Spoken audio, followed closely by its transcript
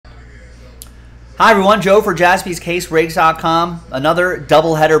Hi everyone, Joe for JaspysCaseBreaks.com. Another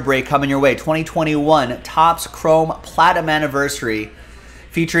doubleheader break coming your way. 2021 Topps Chrome Platinum Anniversary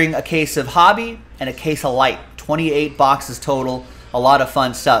featuring a case of Hobby and a case of Light. 28 boxes total. A lot of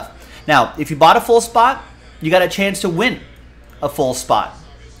fun stuff. Now, if you bought a full spot, you got a chance to win a full spot.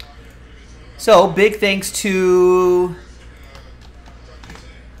 So, big thanks to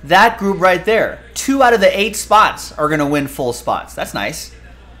that group right there. 2 out of the 8 spots are going to win full spots. That's nice.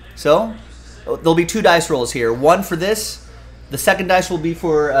 So, there'll be 2 dice rolls here. One for this. The second dice will be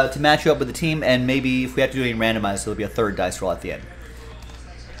for to match you up with the team, and maybe if we have to do any randomized, there'll be a 3rd dice roll at the end.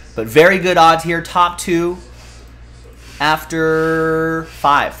 But very good odds here. Top 2 after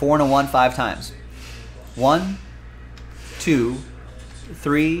 5. 4 and a 1 5 times. 1, 2,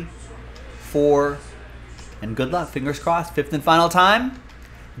 3, 4, and good luck. Fingers crossed. 5th and final time.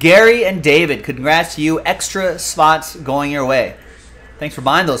 Gary and David, congrats to you. Extra spots going your way. Thanks for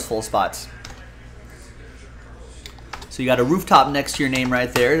buying those full spots. So you got a rooftop next to your name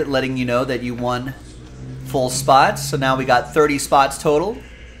right there, letting you know that you won full spots. So now we got 30 spots total.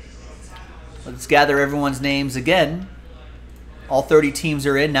 Let's gather everyone's names again. All 30 teams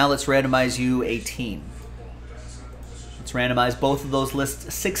are in. Now let's randomize you a team. Let's randomize both of those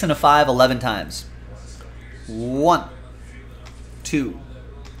lists 6 and a 5, 11 times. 1, 2,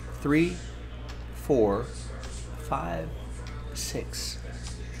 3, 4, 5, 6,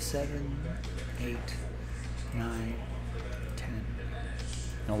 7, 8, 9, 10,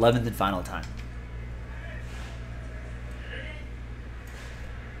 and 11th and final time.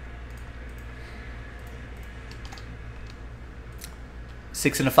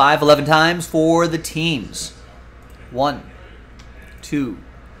 Six and a 5, 11 times for the teams. 1, 2,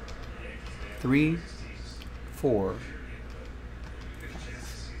 3, 4,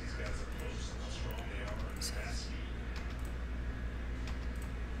 6.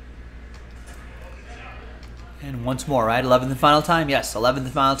 And once more, right? 11th and final time? Yes, 11th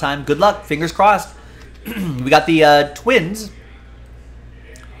and final time. Good luck. Fingers crossed. We got the Twins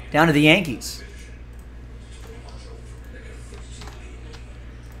down to the Yankees.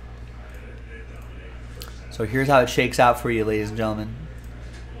 So here's how it shakes out for you, ladies and gentlemen.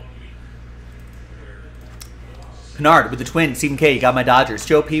 Kennard with the Twins. Stephen K, you got my Dodgers.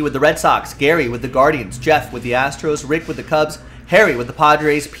 Joe P with the Red Sox. Gary with the Guardians. Jeff with the Astros. Rick with the Cubs. Harry with the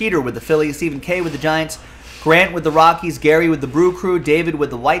Padres. Peter with the Phillies. Stephen K with the Giants. Grant with the Rockies. Gary with the Brew Crew. David with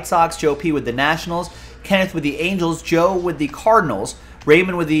the White Sox. Joe P with the Nationals. Kenneth with the Angels. Joe with the Cardinals.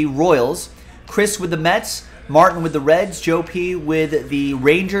 Raymond with the Royals. Chris with the Mets. Martin with the Reds. Joe P with the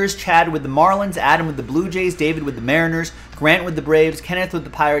Rangers. Chad with the Marlins. Adam with the Blue Jays. David with the Mariners. Grant with the Braves. Kenneth with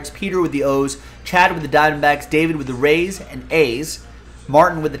the Pirates. Peter with the O's. Chad with the Diamondbacks. David with the Rays and A's.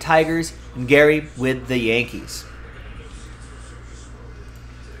 Martin with the Tigers. And Gary with the Yankees.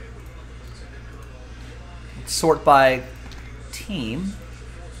 Let's sort by team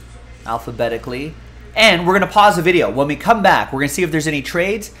alphabetically. And we're going to pause the video. When we come back, we're going to see if there's any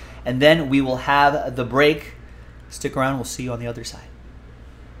trades, and then we will have the break. Stick around. We'll see you on the other side.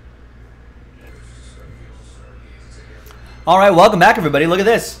 All right, welcome back, everybody. Look at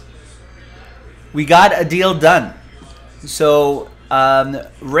this. We got a deal done. So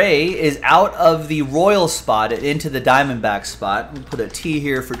Ray is out of the Royal spot into the Diamondback spot. We'll put a T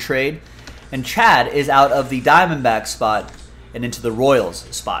here for trade. And Chad is out of the Diamondback spot and into the Royals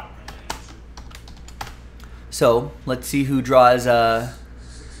spot. So let's see who draws.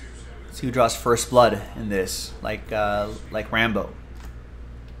 Who draws first blood in this, like Rambo.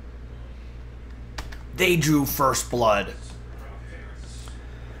 They drew first blood.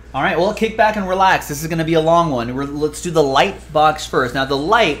 All right, well, kick back and relax. This is going to be a long one. Let's do the light box first. Now, the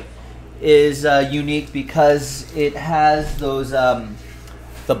light is unique because it has those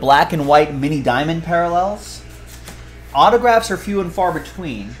the black and white mini diamond parallels. Autographs are few and far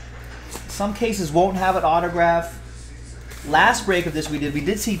between. Some cases won't have an autograph. Last break of this we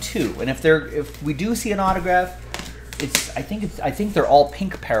did see 2, and if we do see an autograph, I think they're all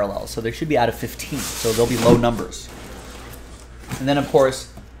pink parallels, so they should be out of 15, so they'll be low numbers. And then of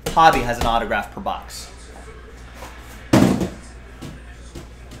course, Hobby has an autograph per box.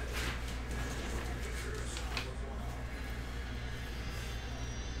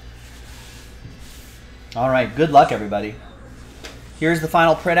 All right, good luck, everybody. Here's the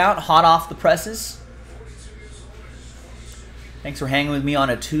final printout, hot off the presses. Thanks for hanging with me on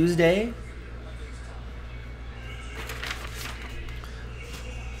a Tuesday.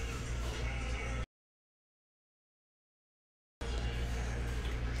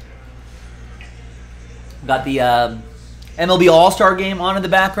 Got the MLB All-Star Game on in the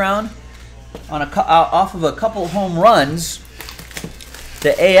background. On off of a couple home runs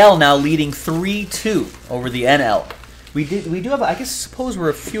The AL now leading 3-2 over the NL. We do have, I suppose we're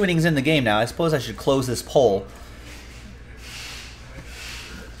a few innings in the game now. I suppose I should close this poll.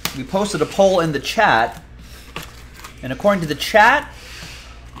 We posted a poll in the chat, and according to the chat,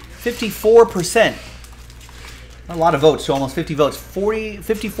 54%, a lot of votes, so almost 50 votes,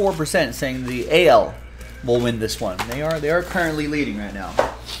 54% saying the AL will win this one. They are currently leading right now.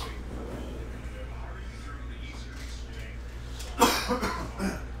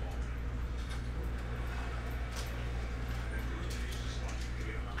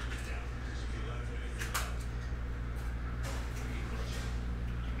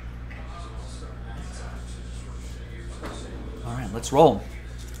 All right, let's roll.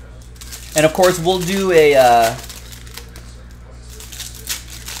 And of course, we'll do a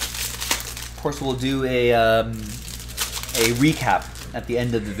recap at the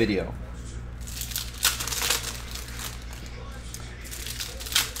end of the video.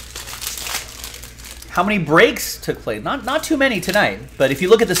 How many breaks took place? Not too many tonight, but if you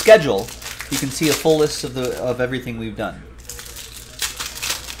look at the schedule, you can see a full list of everything we've done.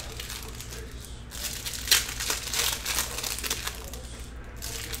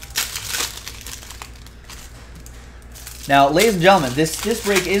 Now, ladies and gentlemen, this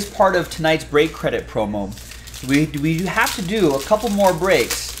break is part of tonight's break credit promo. We have to do a couple more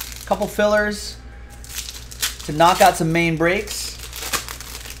breaks, a couple fillers to knock out some main breaks,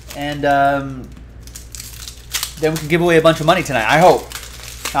 and then we can give away a bunch of money tonight, I hope.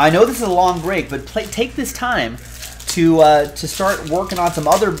 Now, I know this is a long break, but take this time to start working on some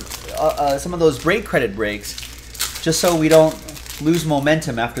other some of those break credit breaks, just so we don't lose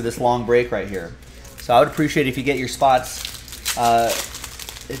momentum after this long break right here. So I would appreciate if you get your spots,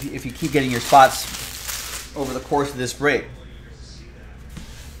 if you keep getting your spots over the course of this break.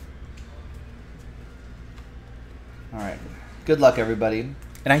 All right, good luck, everybody.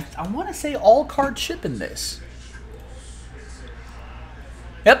 And I want to say all card ship in this.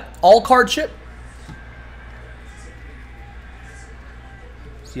 Yep, all card ship.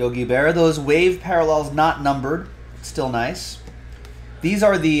 So Yogi Berra, those wave parallels not numbered, still nice. These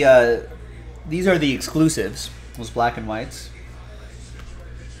are the exclusives, those black and whites.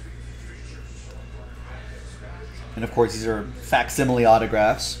 And of course, these are facsimile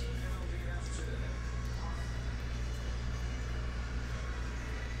autographs.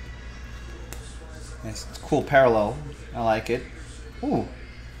 Nice, it's a cool parallel. I like it. Ooh,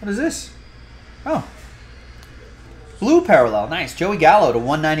 what is this? Oh, blue parallel. Nice. Joey Gallo to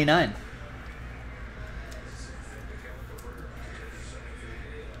 199.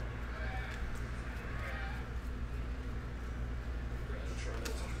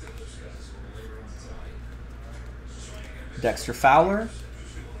 Dexter Fowler.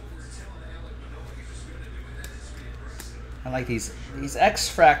 I like these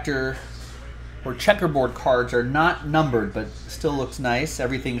X-Fractor or checkerboard cards are not numbered, but still looks nice.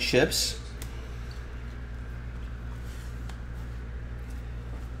 Everything ships.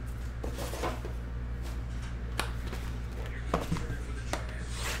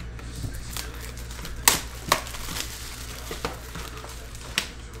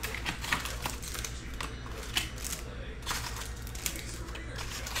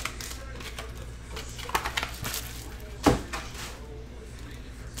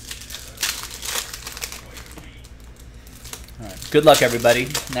 All right. Good luck, everybody.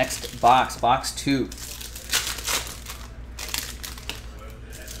 Next box, box 2.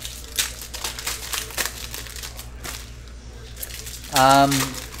 I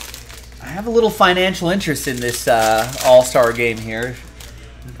have a little financial interest in this All-Star game here.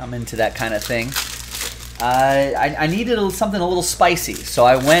 I'm into that kind of thing. I needed something a little spicy, so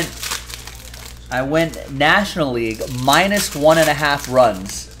I went National League minus 1.5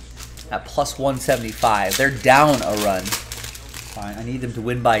 runs at plus 175. They're down a run. Fine, I need them to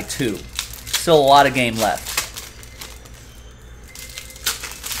win by 2. Still a lot of game left.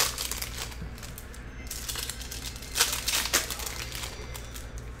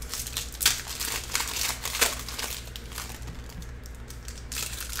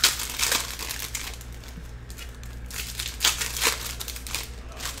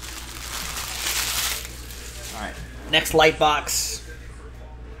 All right, next light box.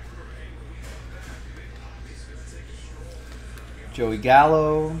 Joey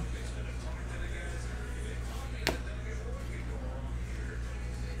Gallo.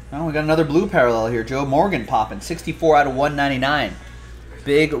 Oh, we got another blue parallel here. Joe Morgan popping. 64 out of 199.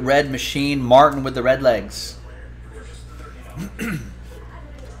 Big red machine. Martin with the red legs.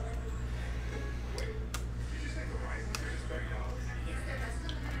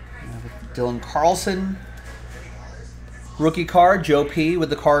 Dylan Carlson. Rookie card, Joe P. with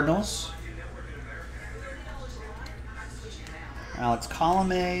the Cardinals. Alex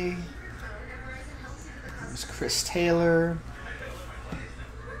Colomé. There's Chris Taylor. I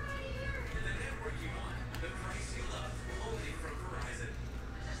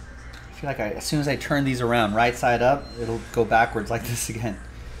feel like as soon as I turn these around, right side up, it'll go backwards like this again.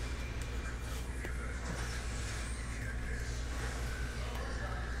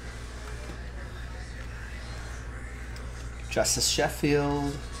 Justice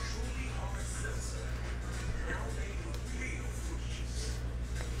Sheffield.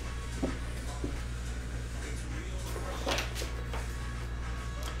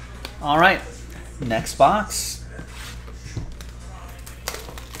 All right, next box.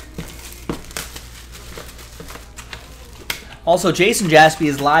 Also, Jason Jaspy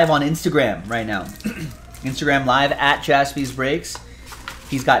is live on Instagram right now. Instagram live at Jaspy's Breaks.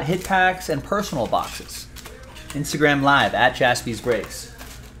 He's got hit packs and personal boxes. Instagram live at Jaspy's Breaks.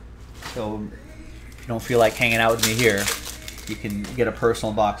 So if you don't feel like hanging out with me here, you can get a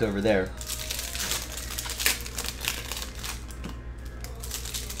personal box over there.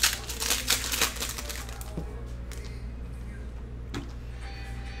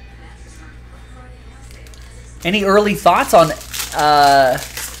 Any early thoughts on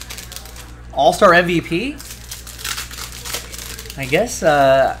All-Star MVP? I guess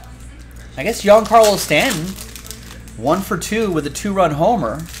Giancarlo Stanton, 1 for 2 with a 2-run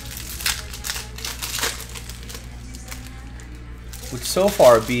homer, would so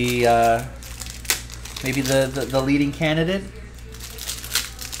far be maybe the leading candidate.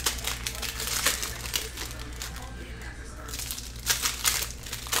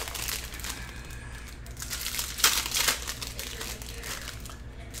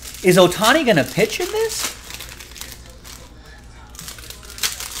 Is Ohtani going to pitch in this?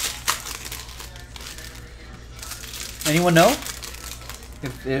 Anyone know?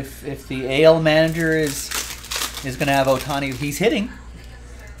 If the AL manager is going to have Ohtani, if he's hitting.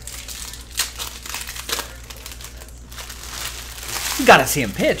 You got to see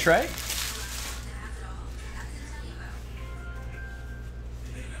him pitch, right?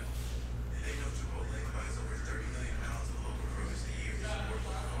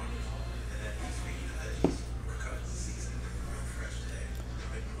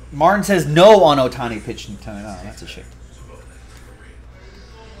 Martin says no on Ohtani pitching tonight. Oh, that's a shame.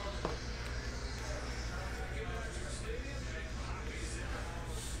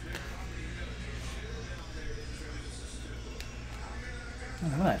 Oh,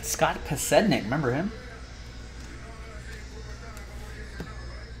 look at that. Scott Pasednik, remember him?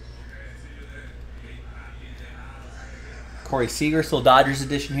 Corey Seager, still Dodgers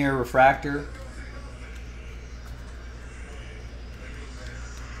edition here, refractor.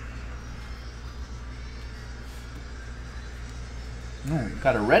 Oh,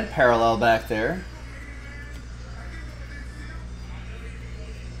 got a red parallel back there.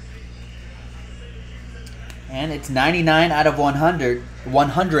 And it's 99 out of 100,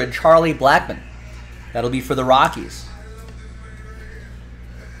 Charlie Blackmon. That'll be for the Rockies.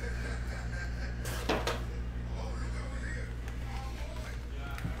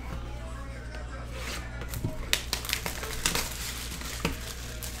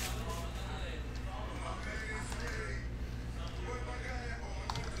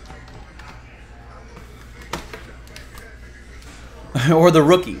 Or the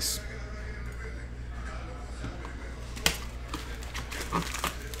rookies.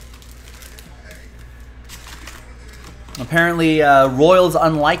 Apparently, Royals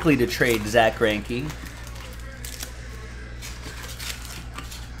unlikely to trade Zach Greinke.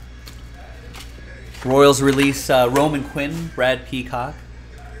 Royals release Roman Quinn, Brad Peacock.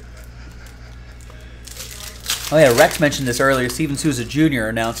 Oh yeah, Rex mentioned this earlier. Steven Souza Jr.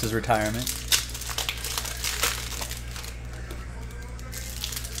 announced his retirement.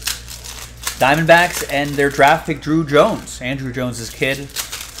 Diamondbacks and their draft pick Drew Jones, Andrew Jones's kid,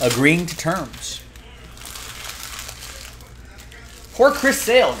 agreeing to terms. Poor Chris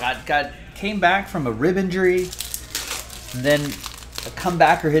Sale came back from a rib injury, and then a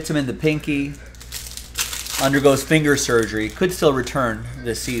comebacker hits him in the pinky, undergoes finger surgery, could still return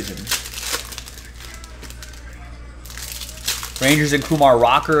this season. Rangers and Kumar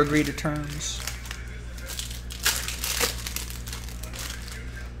Rocker agree to terms.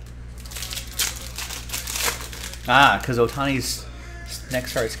 Ah, because Ohtani's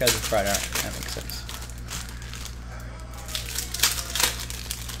next start scheduled Friday. All right, that makes sense.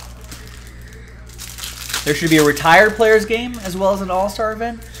 There should be a retired players game as well as an all-star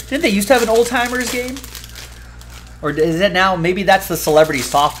event. Didn't they used to have an old-timers game? Or is it now, maybe that's the celebrity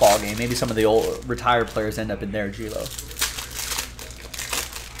softball game. Maybe some of the old retired players end up in there, Gilo.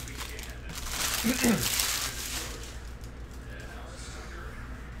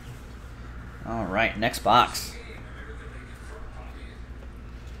 All right, next box.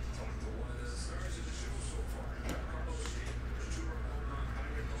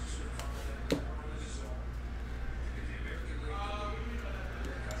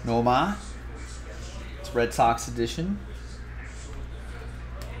 Noma. It's Red Sox edition.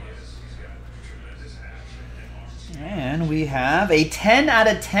 And we have a 10 out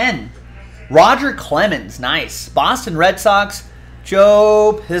of 10. Roger Clemens. Nice. Boston Red Sox.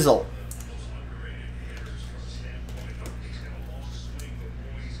 Joe Pizzle.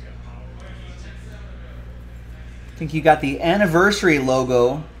 I think you got the anniversary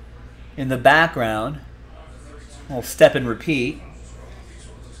logo in the background. We'll step and repeat.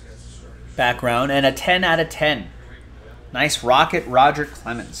 Background. And a 10 out of 10. Nice Rocket Roger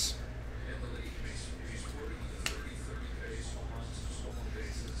Clemens.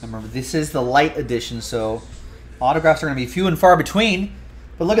 Remember, this is the light edition, so autographs are going to be few and far between.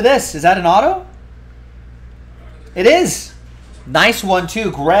 But look at this. Is that an auto? It is. Nice one,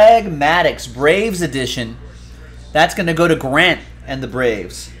 too. Greg Maddux, Braves edition. That's going to go to Grant and the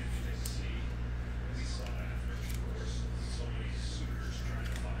Braves.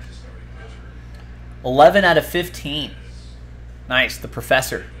 $11 out of 15. Nice. The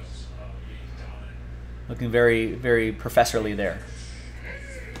Professor. Looking very, very professorly there.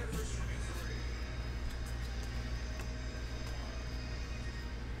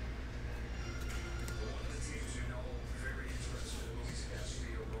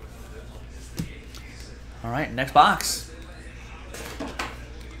 All right, next box.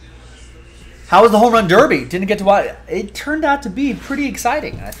 How was the home run derby? Didn't get to watch. It turned out to be pretty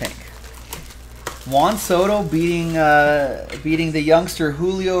exciting, I think. Juan Soto beating the youngster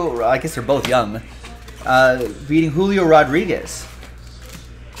Julio. I guess they're both young. Beating Julio Rodriguez.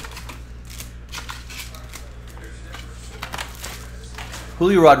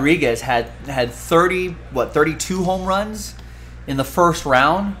 Julio Rodriguez had 32 home runs in the first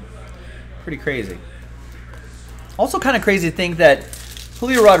round. Pretty crazy. Also kind of crazy to think that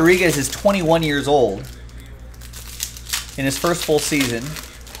Julio Rodriguez is 21 years old in his first full season.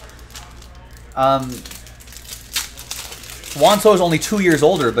 Juan Soto is only 2 years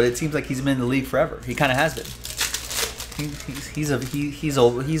older, but it seems like he's been in the league forever. He kind of has been. He's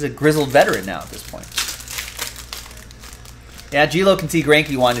a grizzled veteran now at this point. Yeah, Gilo can see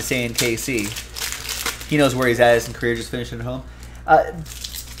Greinke wanted to stay in KC. He knows where he's at in his career, just finishing at home.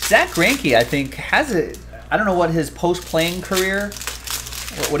 Zach Greinke, I think, has a... I don't know what his post-playing career,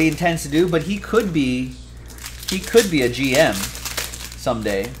 what he intends to do, but he could be a GM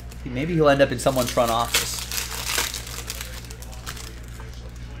someday. Maybe he'll end up in someone's front office.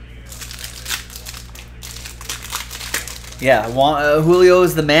 Yeah, Julio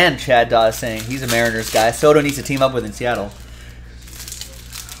is the man, Chad Dawes saying. He's a Mariners guy. Soto needs to team up with in Seattle.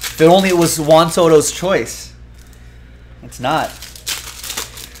 If only it was Juan Soto's choice. It's not.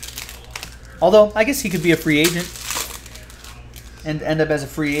 Although, I guess he could be a free agent and end up as a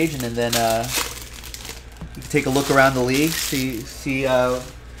free agent, and then you can take a look around the league, see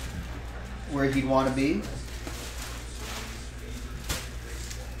where he'd want to be.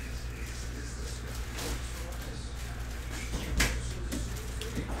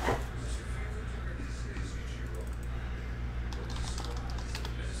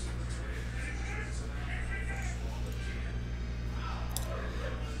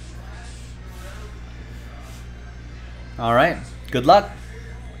 All right. Good luck.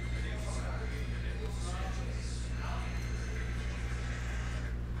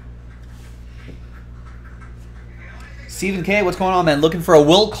 Stephen K, what's going on, man? Looking for a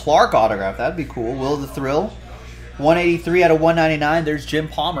Will Clark autograph. That'd be cool. Will the Thrill. 183 out of 199. There's Jim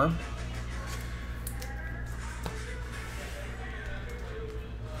Palmer.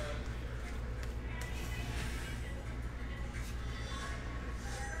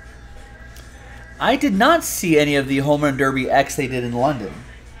 I did not see any of the Home Run Derby X they did in London.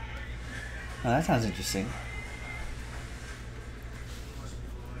 Oh, that sounds interesting.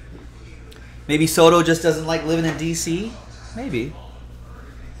 Maybe Soto just doesn't like living in D.C.? Maybe.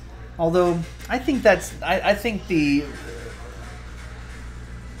 Although, I think I think the...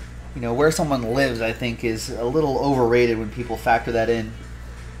 You know, where someone lives, I think, is a little overrated when people factor that in.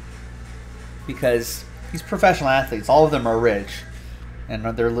 Because these professional athletes, all of them are rich. And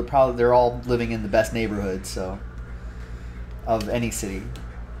they're all living in the best neighborhood, so, of any city.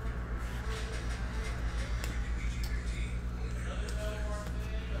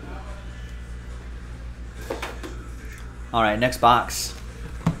 All right, next box.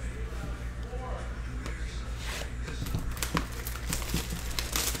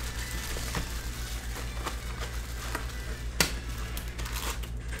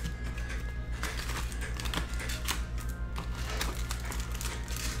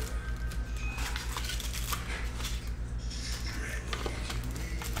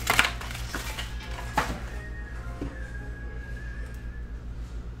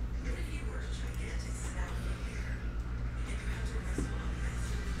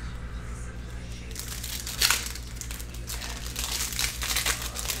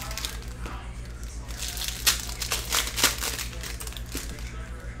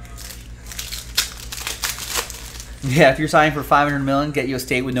 Yeah, if you're signing for $500 million, get you a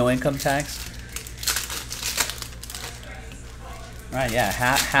state with no income tax. Right, yeah,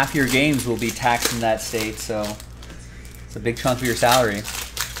 half your games will be taxed in that state, so it's a big chunk of your salary.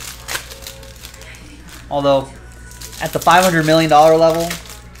 Although, at the $500 million level,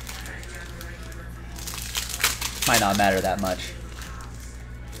 might not matter that much.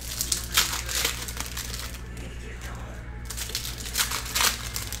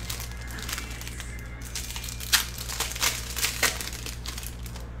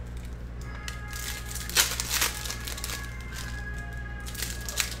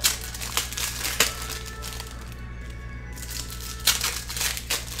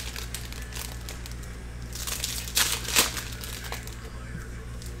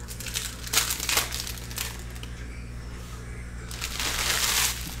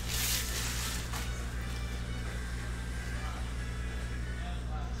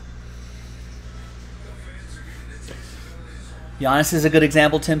 Giannis is a good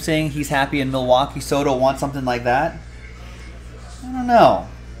example, Tim saying he's happy in Milwaukee. Soto wants something like that. I don't know.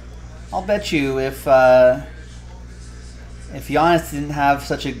 I'll bet you if Giannis didn't have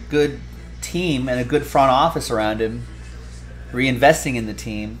such a good team and a good front office around him, reinvesting in the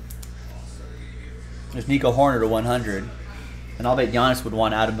team, there's Nico Horner to 100, and I'll bet Giannis would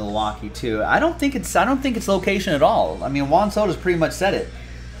want out of Milwaukee too. I don't think it's location at all. I mean, Juan Soto's pretty much said it.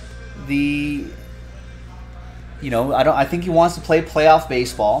 I think he wants to play playoff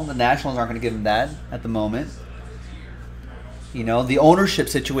baseball. The Nationals aren't going to give him that at the moment. The ownership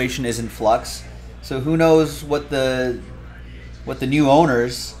situation is in flux, so who knows what the new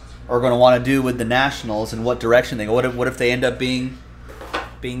owners are going to want to do with the Nationals and what direction they go. What if they end up being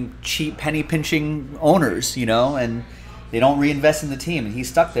cheap, penny pinching owners, and they don't reinvest in the team, and he's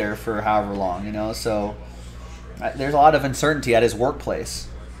stuck there for however long, So there's a lot of uncertainty at his workplace.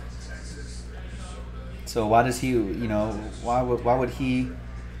 So why does he, why would he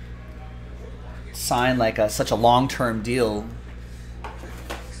sign like such a long-term deal,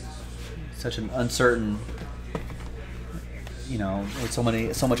 such an uncertain, with so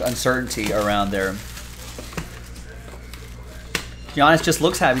much uncertainty around there? Giannis just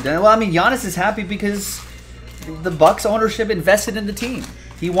looks happy. Well, I mean, Giannis is happy because the Bucks ownership invested in the team.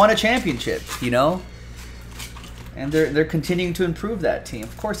 He won a championship, and they're continuing to improve that team.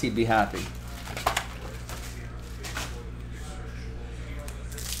 Of course, he'd be happy.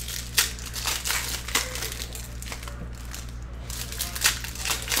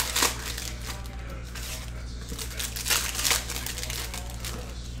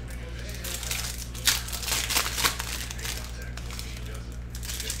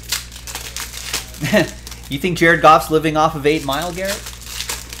 You think Jared Goff's living off of 8 Mile, Garrett?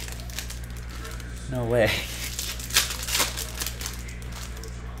 No way.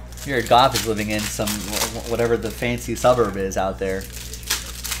 Jared Goff is living in some, whatever the fancy suburb is out there.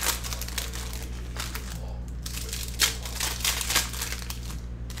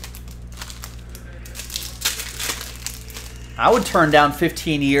 I would turn down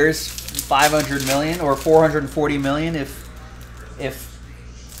 15 years, $500 million or $440 million if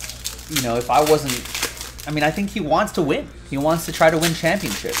I wasn't. I mean, I think he wants to win. He wants to try to win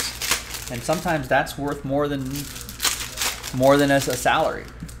championships, and sometimes that's worth more than as a salary.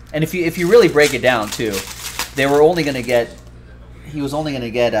 And if you really break it down too, he was only going to get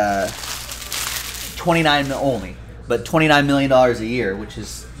 $29 million a year, which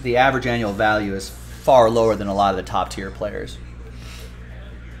is the average annual value is far lower than a lot of the top tier players.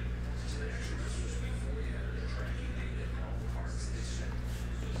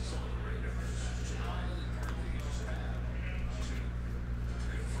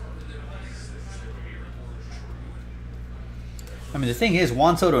 I mean, the thing is,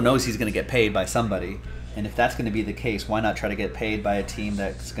 Juan Soto knows he's going to get paid by somebody, and if that's going to be the case, why not try to get paid by a team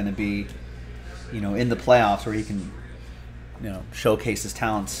that's going to be, in the playoffs where he can, showcase his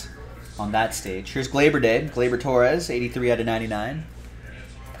talents on that stage. Here's Gleyber Day, Gleyber Torres, 83 out of 99.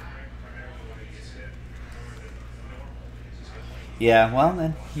 Yeah, well,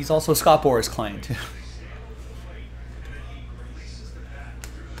 and he's also a Scott Boras client too.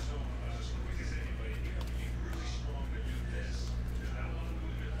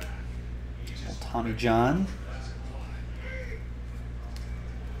 Tommy John.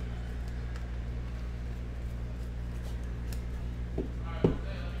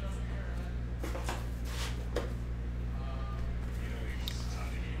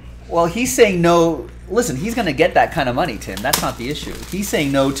 Well, he's saying no. Listen, he's going to get that kind of money, Tim. That's not the issue. He's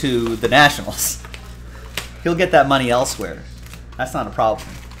saying no to the Nationals. He'll get that money elsewhere. That's not a problem.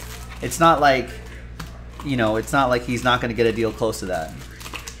 It's not like, it's not like he's not going to get a deal close to that.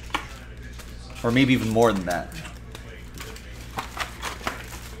 Or maybe even more than that.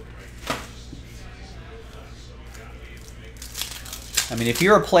 I mean, if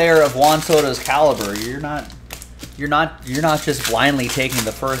you're a player of Juan Soto's caliber, you're not just blindly taking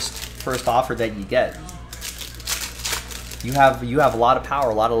the first offer that you get. You have a lot of power,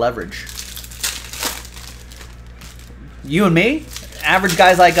 a lot of leverage. You and me, average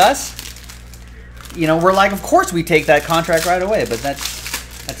guys like us, you know, we're like, of course we take that contract right away, but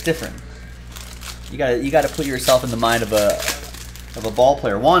that's different. You gotta put yourself in the mind of a ball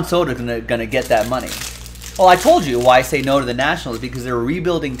player. Juan Soto's gonna get that money. Well, I told you why I say no to the Nationals, because they're a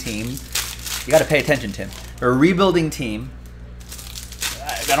rebuilding team. You got to pay attention, Tim. They're a rebuilding team.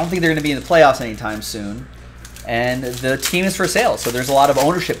 I don't think they're going to be in the playoffs anytime soon. And the team is for sale, so there's a lot of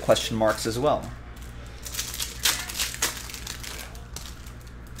ownership question marks as well.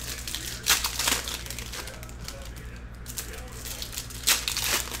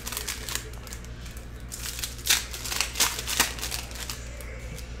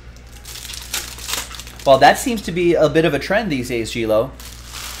 Well, that seems to be a bit of a trend these days, Gilo.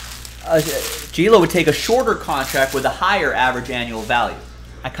 Gilo would take a shorter contract with a higher average annual value.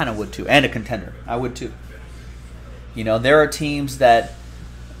 I kind of would too, and a contender. I would too. You know, there are teams that,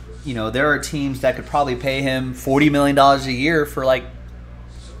 could probably pay him $40 million a year for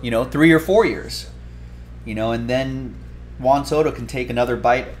 3 or 4 years. You know, and then Juan Soto can take another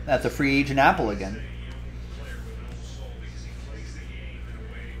bite at the free agent apple again.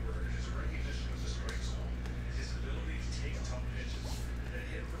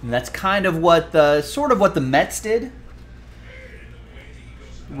 And that's kind of what the Mets did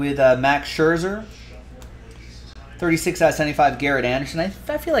with Max Scherzer. 36 out of 75, Garrett Anderson. I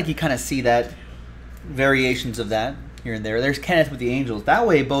feel like you kind of see that, variations of that here and there. There's Kenneth with the Angels. That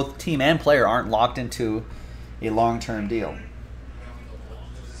way both team and player aren't locked into a long-term deal.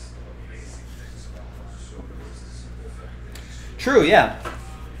 True, yeah.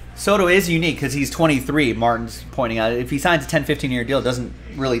 Soto is unique because he's 23. Martin's pointing out, if he signs a 10-15 year deal,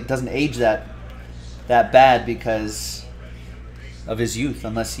 it doesn't age that bad because of his youth,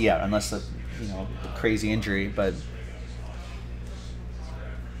 unless a crazy injury. But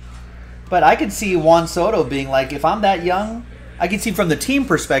I could see Juan Soto being like, if I'm that young, I can see from the team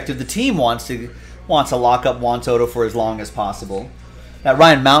perspective, the team wants to lock up Juan Soto for as long as possible. Now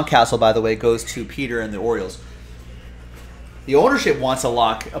Ryan Mountcastle, by the way, goes to Peter and the Orioles. The ownership wants to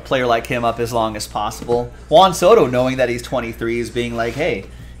lock a player like him up as long as possible. Juan Soto, knowing that he's 23, is being like, hey,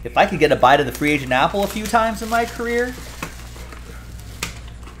 if I could get a bite of the free agent apple a few times in my career,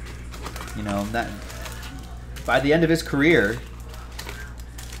 that by the end of his career,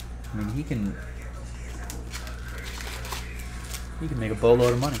 I mean, he can make a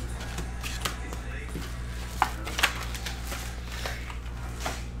boatload of money.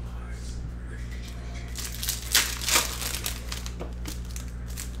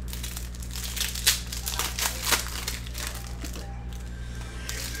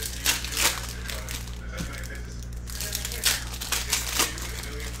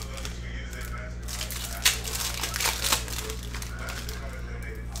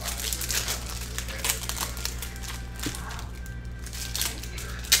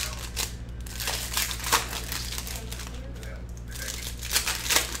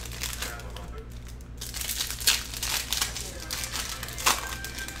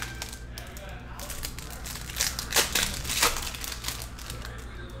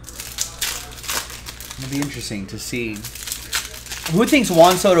 It'll be interesting to see. Who thinks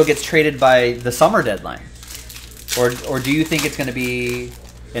Juan Soto gets traded by the summer deadline? Or do you think it's going to be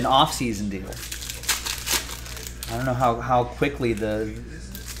an off-season deal? I don't know how quickly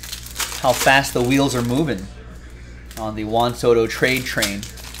how fast the wheels are moving on the Juan Soto trade train.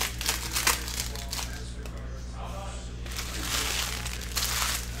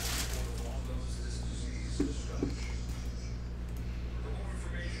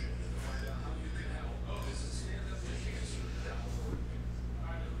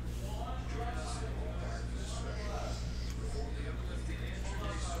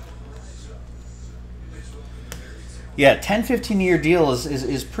 Yeah, 10-15 year deal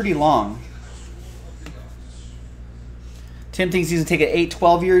is pretty long. Tim thinks he's going to take an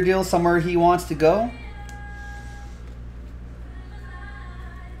 8-12 year deal somewhere he wants to go.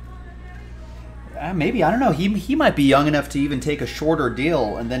 Maybe, I don't know. He might be young enough to even take a shorter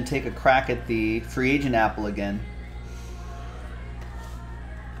deal and then take a crack at the free agent apple again.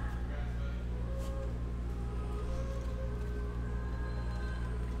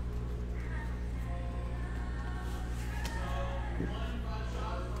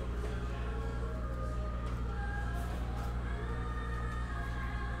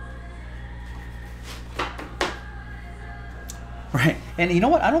 Right. And you know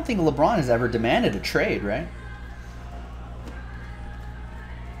what? I don't think LeBron has ever demanded a trade, right?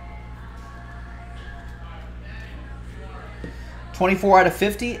 24 out of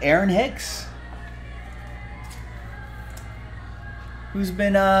 50, Aaron Hicks. Who's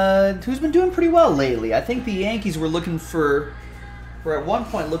been doing pretty well lately. I think the Yankees were at one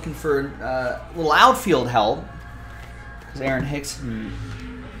point looking for a little outfield help, because Aaron Hicks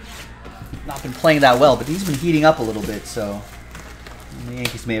not been playing that well, but he's been heating up a little bit, so the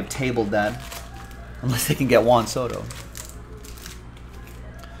Yankees may have tabled that, unless they can get Juan Soto.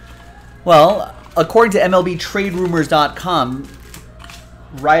 Well, according to MLBTradeRumors.com,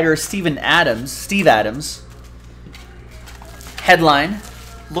 writer Steve Adams, headline,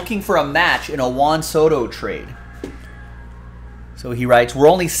 looking for a match in a Juan Soto trade. So he writes, we're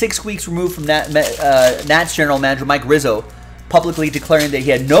only 6 weeks removed from Nats general manager Mike Rizzo publicly declaring that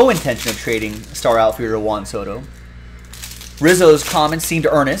he had no intention of trading star outfielder Juan Soto. Rizzo's comments seemed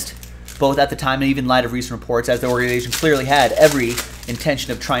earnest, both at the time and even in light of recent reports, as the organization clearly had every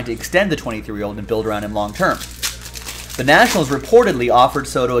intention of trying to extend the 23-year-old and build around him long term. The Nationals reportedly offered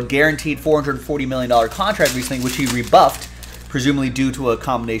Soto a guaranteed $440 million contract recently, which he rebuffed, presumably due to a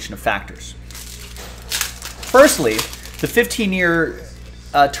combination of factors. Firstly, the 15-year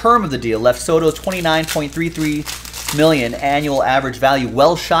term of the deal left Soto's $29.33 million annual average value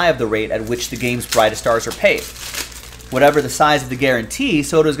well shy of the rate at which the game's brightest stars are paid. Whatever the size of the guarantee,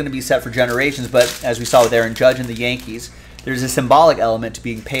 Soto is going to be set for generations, but as we saw with Aaron Judge and the Yankees, there's a symbolic element to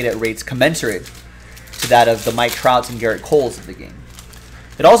being paid at rates commensurate to that of the Mike Trouts and Garrett Coles of the game.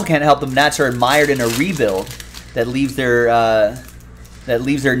 It also can't help the Nats are admired in a rebuild that leaves their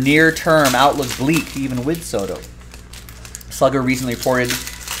near-term outlook bleak even with Soto. Slugger recently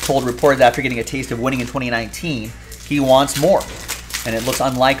told reporters after getting a taste of winning in 2019, he wants more, and it looks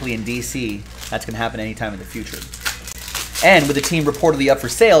unlikely in D.C. that's going to happen anytime in the future. And with the team reportedly up for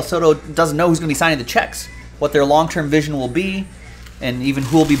sale, Soto doesn't know who's going to be signing the checks, what their long-term vision will be, and even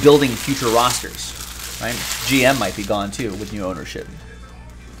who will be building future rosters. Right? GM might be gone too with new ownership.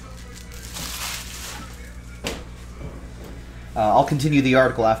 I'll continue the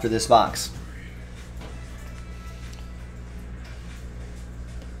article after this box.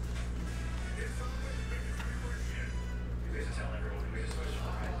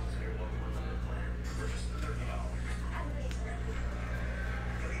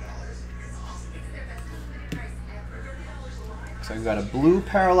 So we've got a blue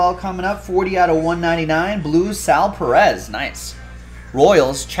parallel coming up, 40 out of 199. Blues, Sal Perez, nice.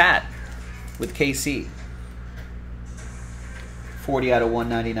 Royals, Chat with KC. 40 out of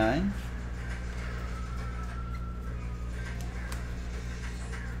 199.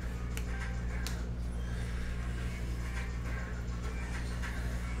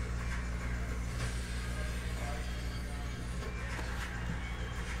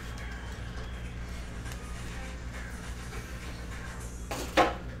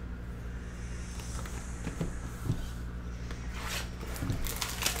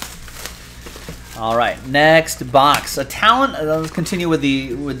 All right, next box. A talent. Let's continue with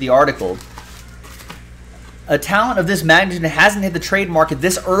the article. A talent of this magnitude hasn't hit the trade market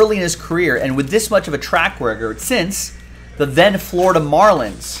this early in his career, and with this much of a track record since the then Florida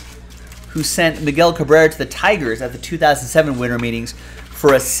Marlins, who sent Miguel Cabrera to the Tigers at the 2007 winter meetings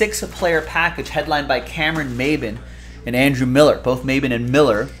for a 6-player package headlined by Cameron Maybin and Andrew Miller. Both Maybin and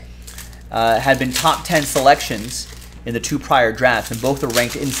Miller had been top 10 selections in the 2 prior drafts, and both are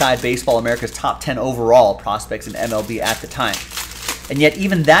ranked inside Baseball America's top 10 overall prospects in MLB at the time. And yet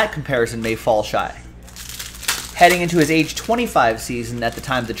even that comparison may fall shy. Heading into his age 25 season at the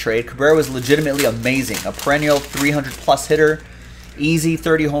time of the trade, Cabrera was legitimately amazing. A perennial 300-plus hitter, easy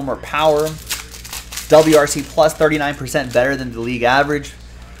 30-homer power, WRC plus 39% better than the league average.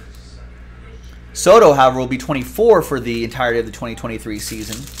 Soto, however, will be 24 for the entirety of the 2023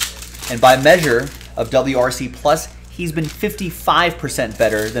 season. And by measure of WRC plus, he's been 55%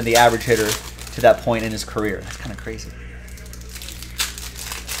 better than the average hitter to that point in his career. That's kind of crazy.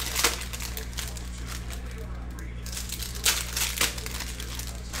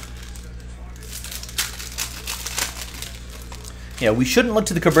 Yeah, we shouldn't look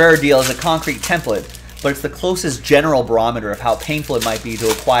to the Cabrera deal as a concrete template, but it's the closest general barometer of how painful it might be to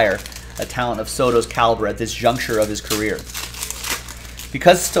acquire a talent of Soto's caliber at this juncture of his career.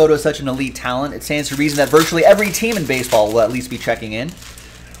 Because Soto is such an elite talent, it stands to reason that virtually every team in baseball will at least be checking in.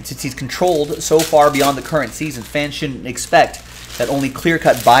 And since he's controlled so far beyond the current season, fans shouldn't expect that only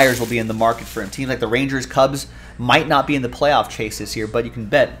clear-cut buyers will be in the market for him. Teams like the Rangers, Cubs might not be in the playoff chase this year, but you can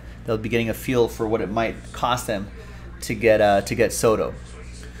bet they'll be getting a feel for what it might cost them to get Soto.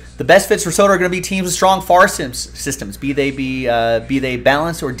 The best fits for Soto are going to be teams with strong farm systems, be they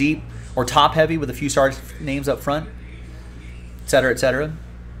balanced or deep or top-heavy with a few star names up front, etc., etc.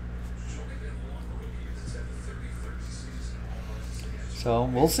 So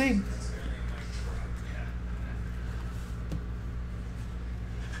we'll see.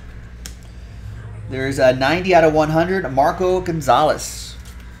 There's a 90 out of 100, Marco Gonzalez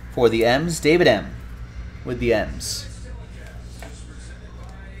for the M's. David M with the M's.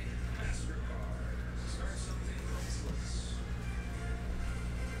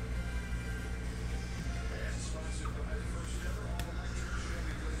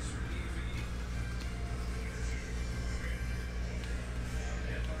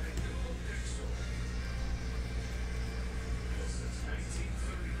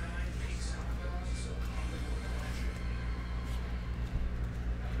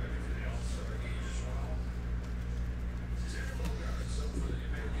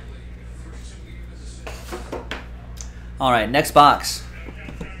 All right, next box.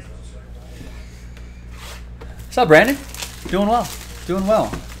 What's up, Brandon? Doing well. Doing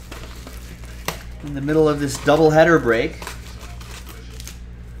well. In the middle of this doubleheader break.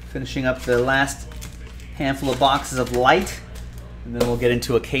 Finishing up the last handful of boxes of light. And then we'll get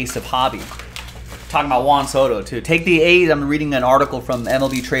into a case of hobby. Talking about Juan Soto, too. Take the A's. I'm reading an article from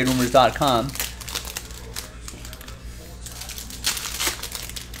MLBTradeRumors.com.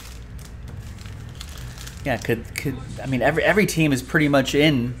 Yeah, I mean every team is pretty much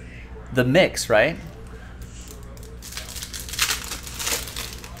in the mix, right?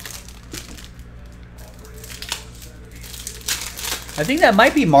 I think that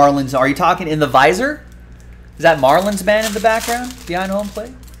might be Marlins. Are you talking in the visor? Is that Marlins band in the background behind home plate?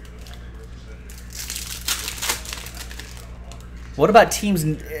 What about teams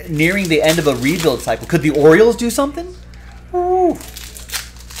nearing the end of a rebuild cycle? Could the Orioles do something? Ooh.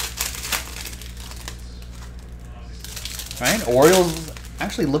 Right? Orioles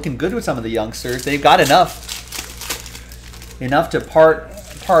actually looking good with some of the youngsters. They've got enough to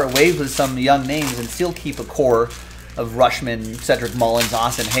part ways with some young names and still keep a core of Rushman, Cedric Mullins,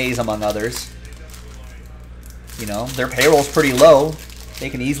 Austin Hayes, among others. You know, their payroll's pretty low.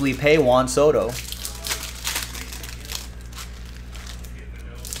 They can easily pay Juan Soto.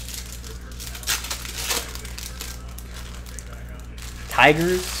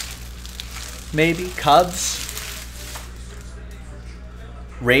 Tigers, maybe, Cubs.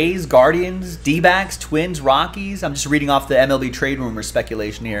 Rays, Guardians, D-backs, Twins, Rockies. I'm just reading off the MLB trade rumor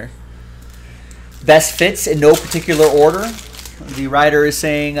speculation here. Best fits in no particular order. The writer is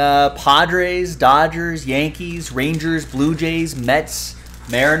saying Padres, Dodgers, Yankees, Rangers, Blue Jays, Mets,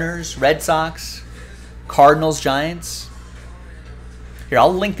 Mariners, Red Sox, Cardinals, Giants. Here,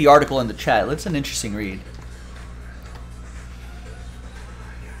 I'll link the article in the chat. It's an interesting read.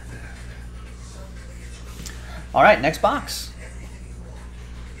 All right, next box.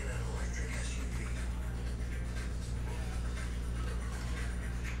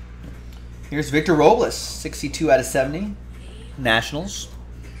 Here's Victor Robles, 62 out of 70, Nationals.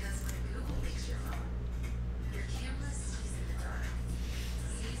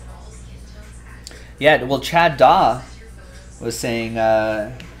 Yeah, well, Chad Daw was saying,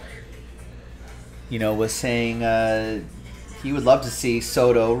 he would love to see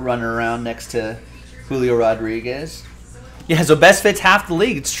Soto running around next to Julio Rodriguez. Yeah, so best fits half the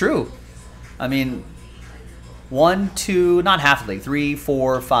league. It's true. I mean, 1, 2, not half the league, 3,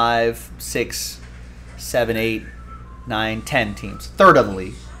 4, 5, 6, 7, 8, 9, 10 teams. Third of the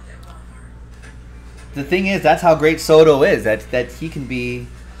league. The thing is, that's how great Soto is. That he could be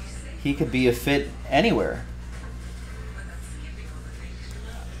a fit anywhere.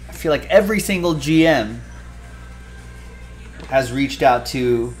 I feel like every single GM has reached out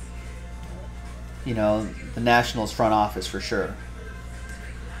to, you know, the Nationals front office for sure.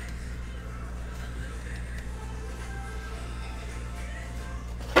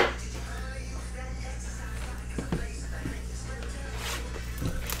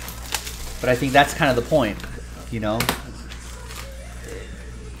 But I think that's kind of the point, you know.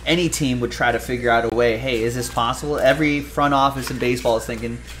 Any team would try to figure out a way, hey, is this possible? Every front office in baseball is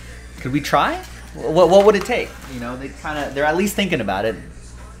thinking, could we try? What would it take? You know, they're at least thinking about it.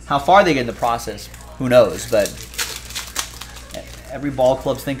 How far they get in the process, who knows? But every ball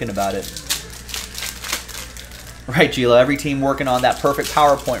club's thinking about it. Right, Gila, every team working on that perfect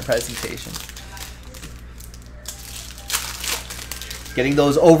PowerPoint presentation. Getting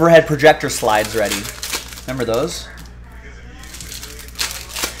those overhead projector slides ready. Remember those?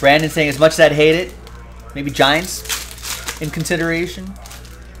 Brandon saying, as much as I'd hate it, maybe Giants in consideration.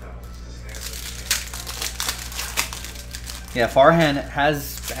 Yeah, Farhan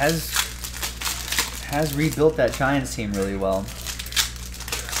has rebuilt that Giants team really well.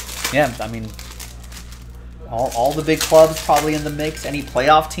 Yeah, I mean, all the big clubs probably in the mix. Any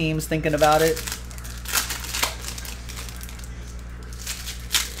playoff teams thinking about it?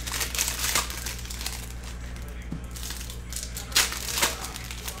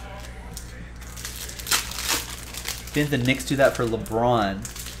 Didn't the Knicks do that for LeBron?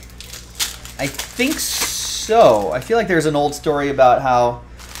 I think so. I feel like there's an old story about how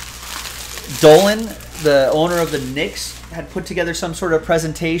Dolan, the owner of the Knicks, had put together some sort of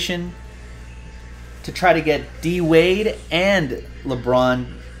presentation to try to get D. Wade and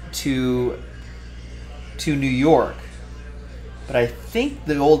LeBron to New York. But I think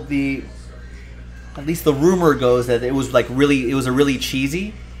at least the rumor goes that it was like it was a really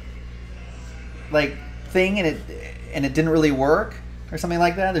cheesy like thing, and it didn't really work or something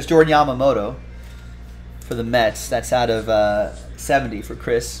like that. There's Jordan Yamamoto for the Mets. That's out of 70 for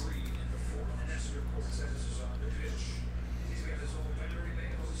Chris.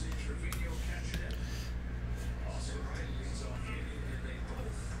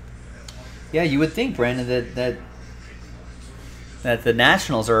 Yeah, you would think, Brandon, that the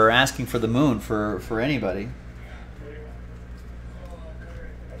Nationals are asking for the moon for anybody.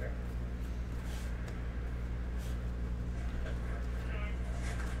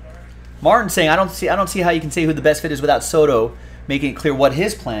 Martin saying, I don't see how you can say who the best fit is without Soto making it clear what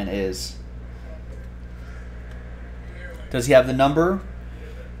his plan is. Does he have the number,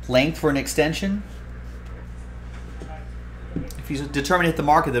 length for an extension? If he's determined to hit the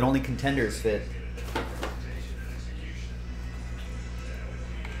market, that only contenders fit.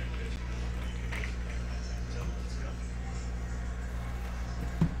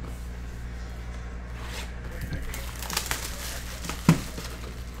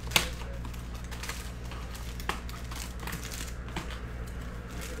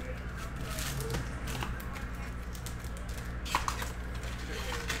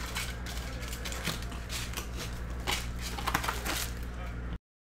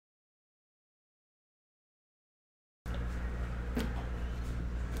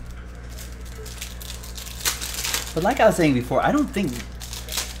 But like I was saying before, I don't think,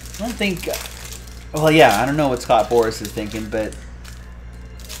 well, yeah, I don't know what Scott Boras is thinking, but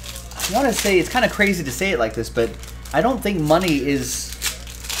I want to say, it's kind of crazy to say it like this, but I don't think money is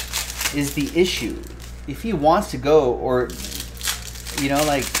the issue. If he wants to go, or, you know,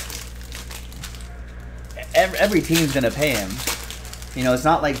 like, every team's going to pay him. You know, it's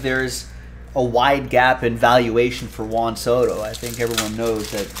not like there's a wide gap in valuation for Juan Soto. I think everyone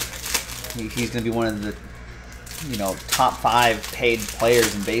knows that he's going to be one of the, you know, top 5 paid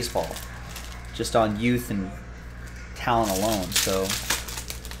players in baseball, just on youth and talent alone. So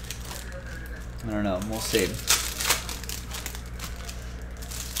I don't know. We'll see.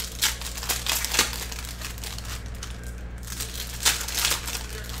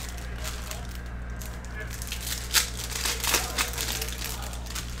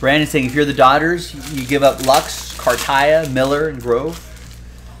 Brandon saying, if you're the Dodgers, you give up Lux, Cartaya, Miller, and Grove.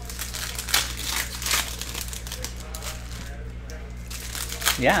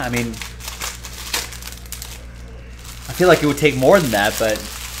 Yeah, I mean, I feel like it would take more than that, but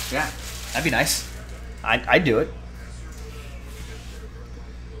yeah, that'd be nice. I'd do it.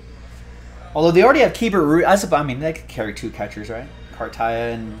 Although they already have Keeper, I mean, they could carry 2 catchers, right?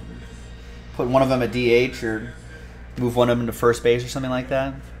 Cartaya, and put one of them at DH, or move one of them to first base or something like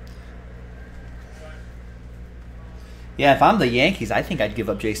that. Yeah, if I'm the Yankees, I think I'd give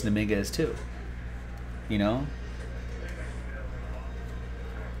up Jason Dominguez too. You know?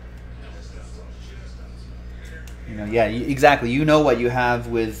 You know, yeah, exactly. You know what you have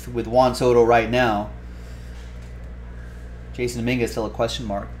with Juan Soto right now. Jason Dominguez still a question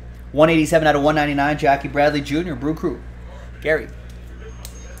mark. 187 out of 199, Jackie Bradley Jr., Brew Crew. Gary.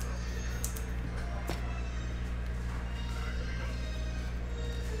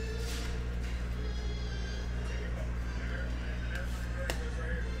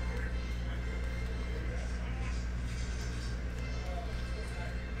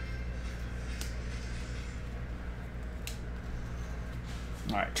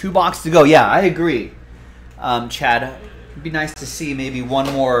 All right, 2 boxes to go. Yeah, I agree, Chad. It'd be nice to see maybe one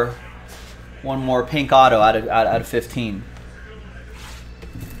more pink auto out of 15.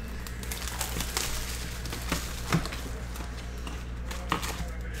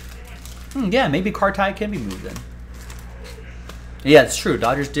 Yeah, maybe Cartaya can be moved in. Yeah, it's true.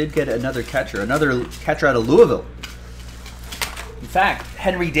 Dodgers did get another catcher out of Louisville. In fact,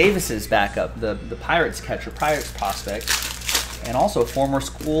 Henry Davis's backup, the Pirates catcher, Pirates prospect. And also a former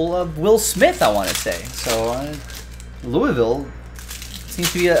school of Will Smith, I want to say. So Louisville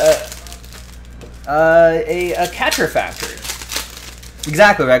seems to be a catcher factory.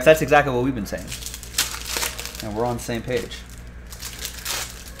 Exactly, Rex. That's exactly what we've been saying. And we're on the same page.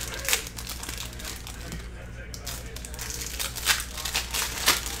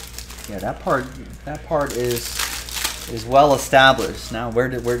 Yeah, that part is well established. Now, where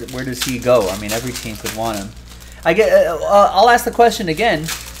does he go? I mean, every team could want him. I get. I'll ask the question again.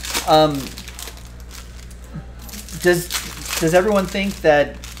 Does everyone think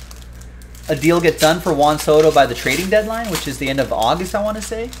that a deal gets done for Juan Soto by the trading deadline, which is the end of August, I want to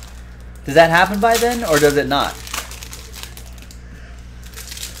say? Does that happen by then, or does it not?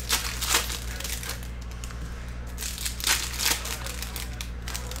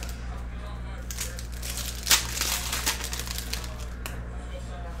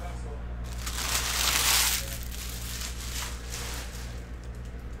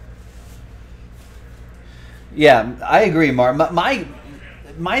 Yeah, I agree, Mark.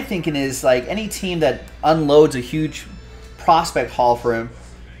 My thinking is like any team that unloads a huge prospect haul for him,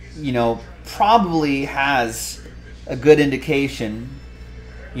 you know, probably has a good indication,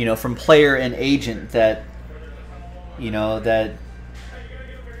 you know, from player and agent that, you know, that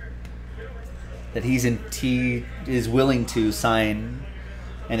he is willing to sign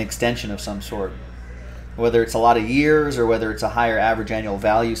an extension of some sort, whether it's a lot of years or whether it's a higher average annual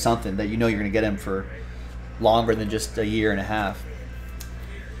value, something that you know you're going to get him for longer than just a year and a half.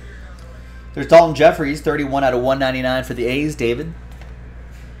 There's Dalton Jeffries, 31 out of 199 for the A's, David.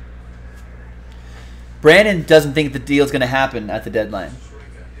 Brandon doesn't think the deal's going to happen at the deadline.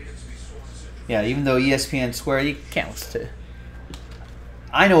 Yeah, even though ESPN swear, you can't listen to.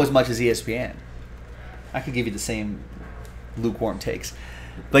 I know as much as ESPN. I could give you the same lukewarm takes.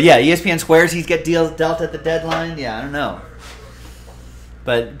 But yeah, ESPN swears he's get deals dealt at the deadline. Yeah, I don't know.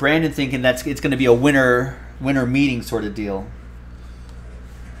 But Brandon thinking it's going to be a winter meeting sort of deal.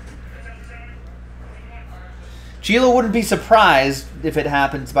 Gilo wouldn't be surprised if it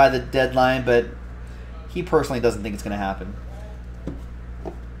happens by the deadline, but he personally doesn't think it's going to happen.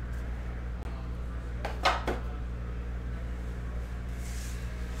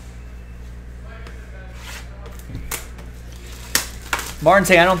 Martin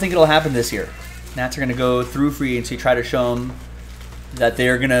saying, I don't think it'll happen this year. Nats are going to go through free agency, try to show them that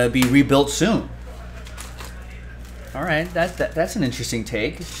they're going to be rebuilt soon. All right, that's an interesting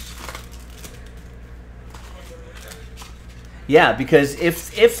take. Yeah, because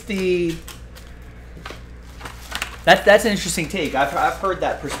if the that's an interesting take. I've heard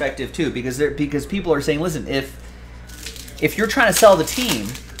that perspective too, because people are saying, listen, if you're trying to sell the team,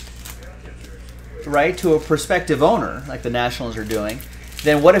 right, to a prospective owner like the Nationals are doing,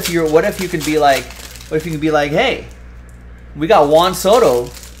 then what if you can be like, hey, we got Juan Soto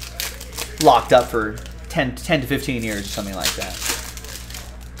locked up for 10 to 15 years or something like that.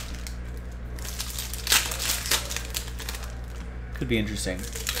 Could be interesting.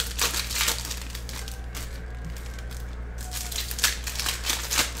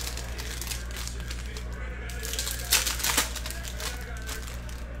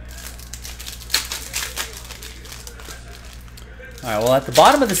 All right, well, at the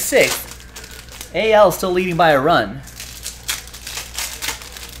bottom of the sixth, AL is still leading by a run.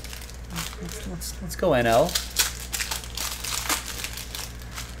 Let's go NL.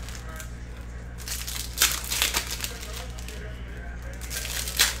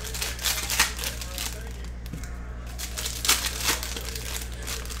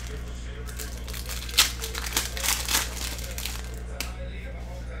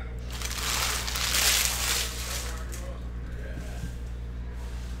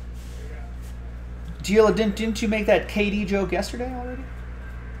 Gila, didn't you make that KD joke yesterday already?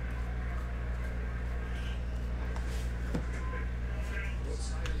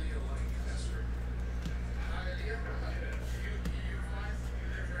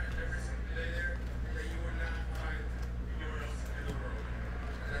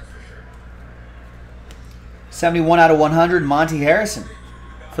 $71 out of 100, Monty Harrison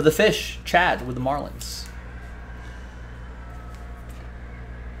for the Fish. Chad with the Marlins.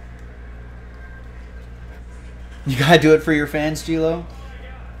 You gotta do it for your fans, Gilo.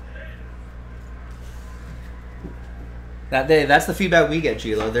 That's the feedback we get,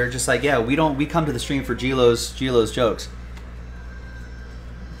 Gilo. They're just like, yeah, we come to the stream for Gilo's jokes.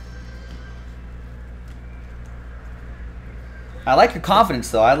 I like your confidence,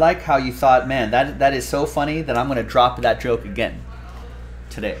 though. I like how you thought, man, that is so funny that I'm gonna drop that joke again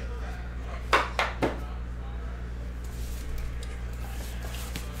today.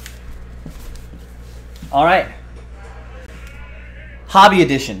 All right. Hobby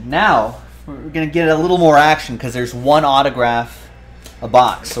edition. Now, we're going to get a little more action because there's one autograph a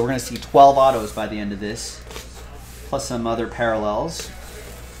box. So we're going to see 12 autos by the end of this, plus some other parallels.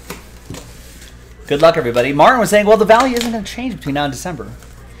 Good luck, everybody. Martin was saying, well, the value isn't going to change between now and December.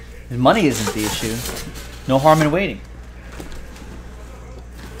 And money isn't the issue. No harm in waiting.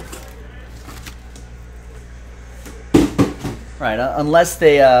 Right, unless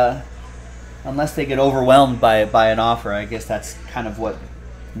they unless they get overwhelmed by an offer. I guess that's kind of what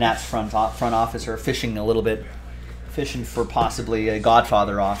Nats front office are fishing a little bit, fishing for possibly a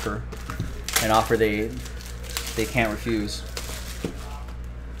Godfather offer, an offer they can't refuse.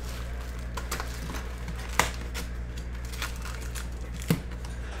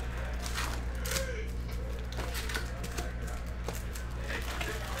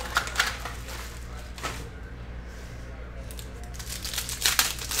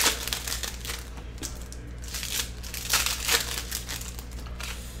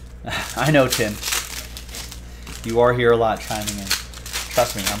 I know, Tim. You are here a lot chiming in.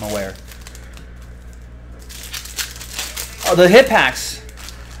 Trust me, I'm aware. Oh, the hit packs.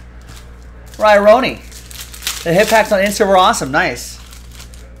 Ryroni. The hit packs on Insta were awesome. Nice.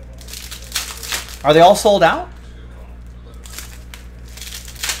 Are they all sold out?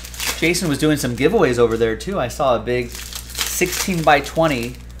 Jason was doing some giveaways over there, too. I saw a big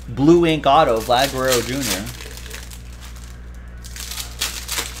 16x20 blue ink auto Vlad Guerrero Jr.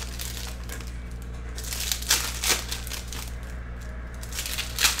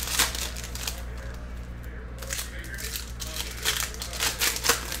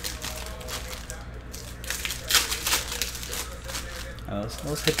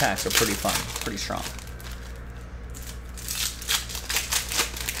 Those hit packs are pretty fun, pretty strong.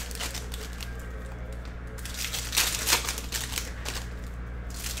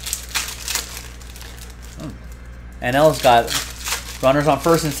 NL's got runners on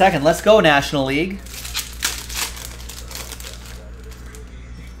first and second. Let's go, National League.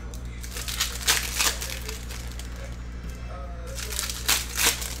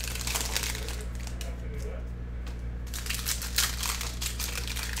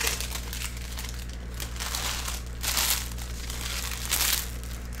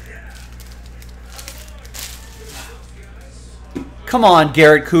 Come on,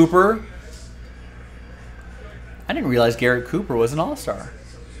 Garrett Cooper. I didn't realize Garrett Cooper was an all-star.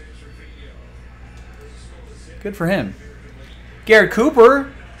 Good for him. Garrett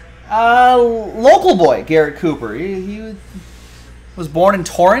Cooper, local boy, Garrett Cooper. He was born in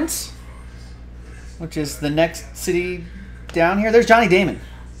Torrance, which is the next city down here. There's Johnny Damon.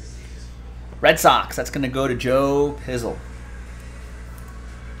 Red Sox. That's going to go to Joe Pizzle.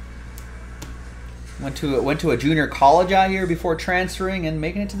 Went to a junior college out here before transferring and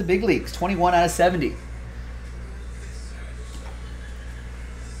making it to the big leagues. 21 out of 70.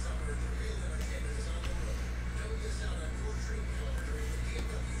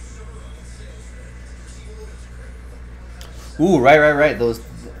 Ooh, right. Those,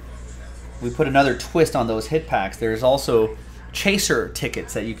 we put another twist on those hit packs. There's also chaser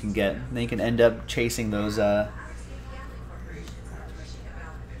tickets that you can get. They can end up chasing those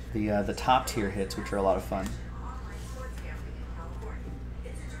the top tier hits, which are a lot of fun.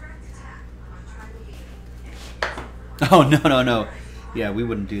 Oh, no. Yeah, we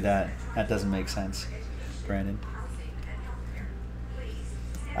wouldn't do that. That doesn't make sense, Brandon.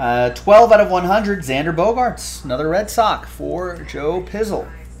 12 out of 100, Xander Bogaerts. Another Red Sox for Joe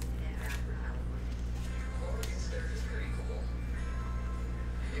Pizzle.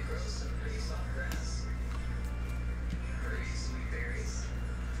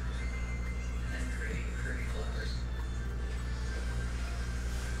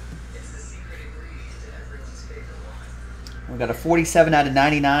 We got a 47 out of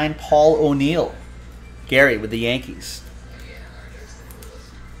 99, Paul O'Neill. Gary with the Yankees.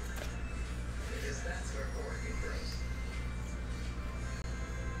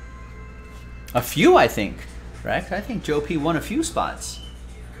 A few, I think. Right? I think Joe P won a few spots.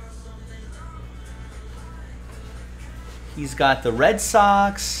 He's got the Red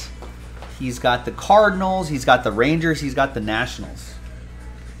Sox. He's got the Cardinals. He's got the Rangers. He's got the Nationals.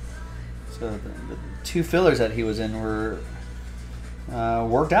 So the two fillers that he was in were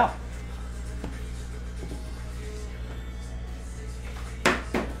worked out.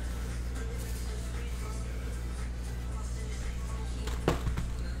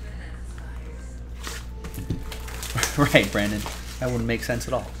 Right, Brandon. That wouldn't make sense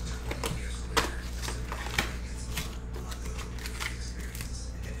at all.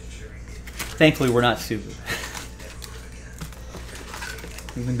 Thankfully, we're not stupid.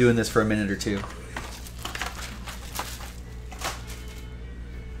 We've been doing this for a minute or two.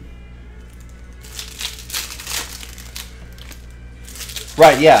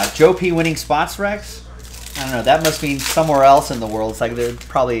 Right, yeah. Joe P winning spots, Rex? I don't know. That must mean somewhere else in the world. It's like there's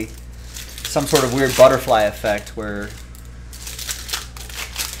probably some sort of weird butterfly effect where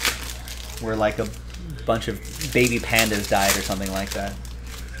like a bunch of baby pandas died or something like that.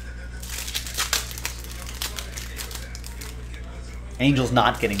 Angels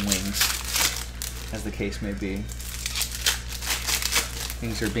not getting wings. as the case may be.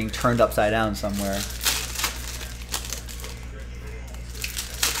 Things are being turned upside down somewhere.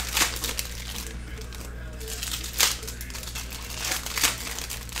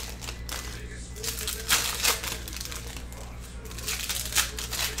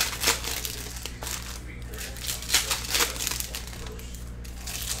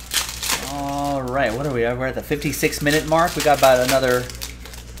 All right, what are we? We're at the 56-minute mark. We got about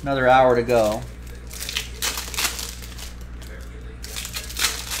another hour to go.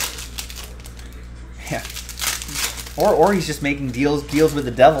 Yeah. Or he's just making deals with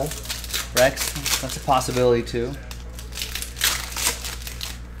the devil, Rex. That's a possibility too.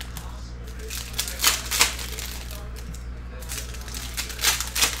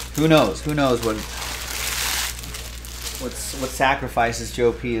 Who knows? Who knows what sacrifices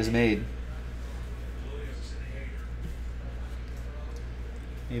Joe P has made?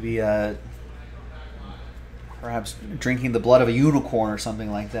 Maybe perhaps drinking the blood of a unicorn or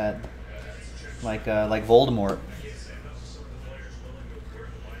something like that, like Voldemort.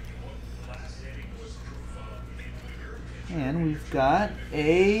 And we've got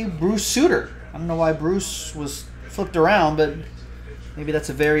a Bruce Sutter. I don't know why Bruce was flipped around, but maybe that's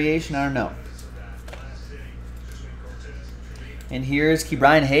a variation. I don't know. And here's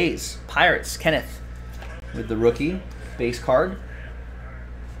Ke'Bryan Hayes, Pirates, Kenneth, with the rookie base card.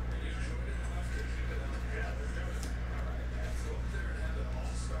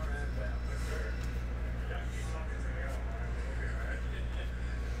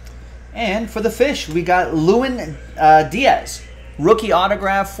 And for the Fish, we got Lewin Diaz, rookie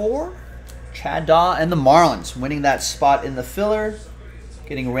autograph for Chad Daw and the Marlins, winning that spot in the filler,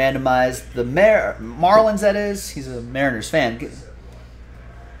 getting randomized. The Marlins, that is. He's a Mariners fan.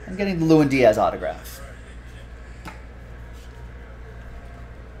 I'm getting the Lewin Diaz autograph.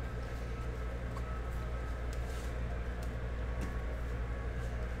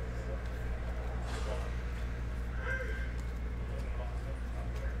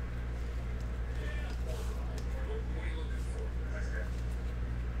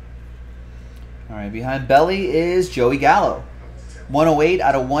 All right, behind Belly is Joey Gallo. 108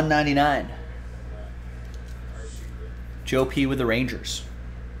 out of 199. Joe P with the Rangers.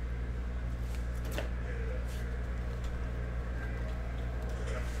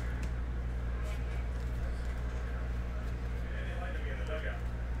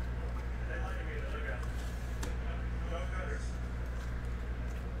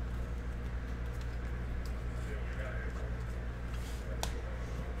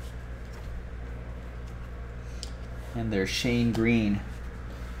 And there's Shane Green.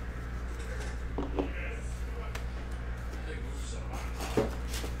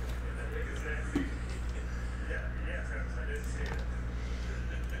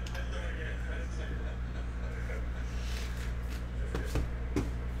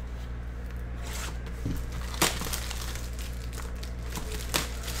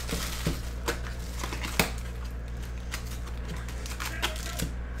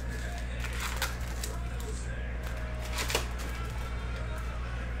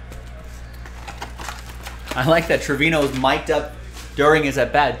 I like that Trevino was mic'd up during his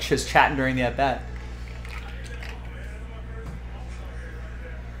at-bat, just chatting during the at-bat.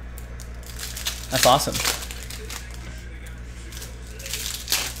 That's awesome.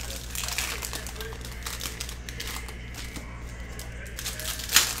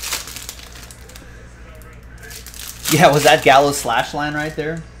 Yeah, was that Gallo's slash line right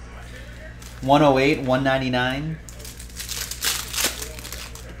there? 108, 199.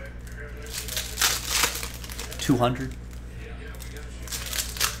 200.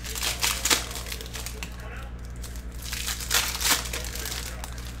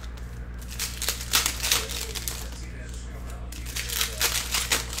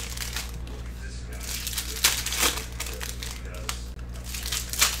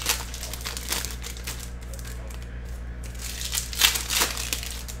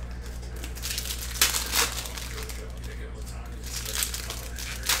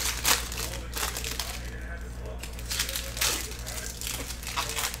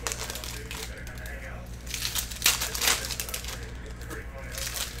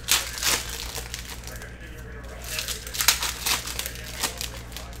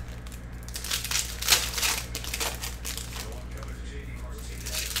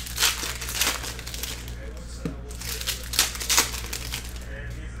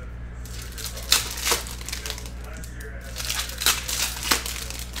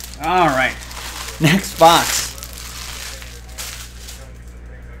 All right, next box.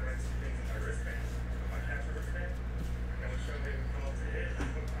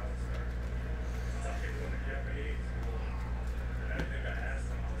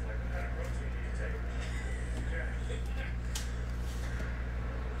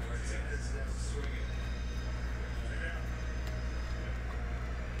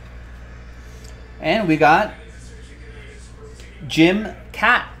 And we got Jim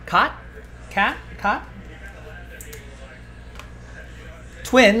Cat.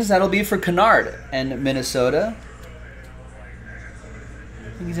 Twins, that'll be for Kennard and Minnesota.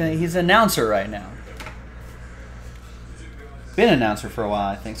 He's an announcer right now. Been an announcer for a while,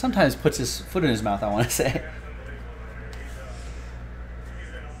 I think. Sometimes puts his foot in his mouth, I want to say.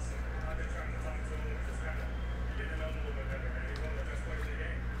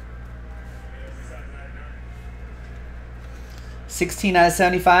 $16 out of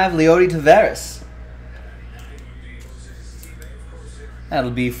 75, Leody Taveras. That'll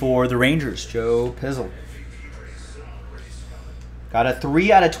be for the Rangers, Joe Pizzle. Got a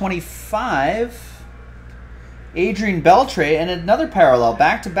 3 out of 25, Adrian Beltre, and another parallel,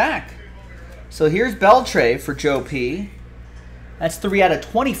 back-to-back. So here's Beltre for Joe P. That's 3 out of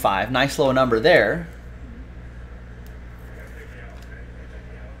 25, nice low number there.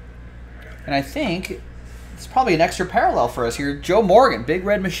 And I think it's probably an extra parallel for us here. Joe Morgan, Big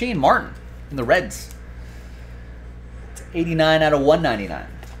Red Machine, Martin, in the Reds. It's 89 out of 199.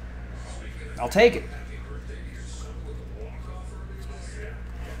 I'll take it.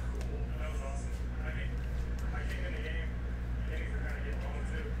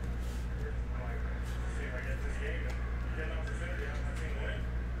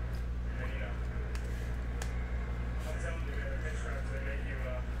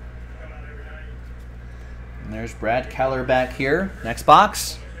 And there's Brad Keller back here. Next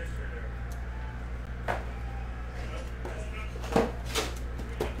box.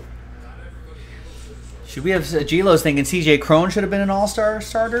 Should we have Gilo's thinking CJ Cron should have been an all-star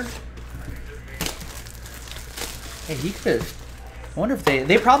starter? Hey, he could have. I wonder if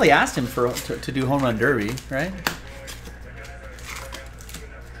they probably asked him to do home run derby, right?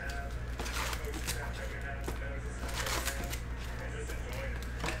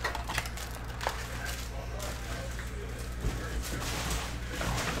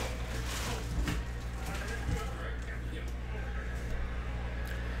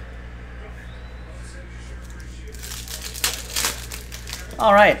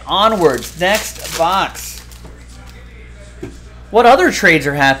 All right, onwards. Next box. What other trades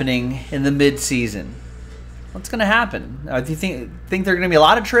are happening in the mid-season? What's going to happen? Do you think there are going to be a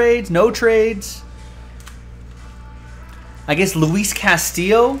lot of trades? No trades? I guess Luis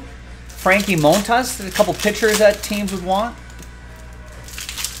Castillo, Frankie Montas, a couple pitchers that teams would want.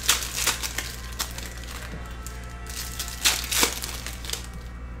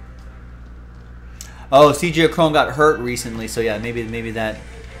 Oh, CJ Cron got hurt recently, so yeah, maybe that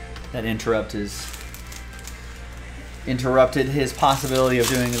interrupted his possibility of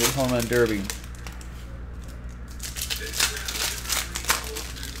doing the home run derby.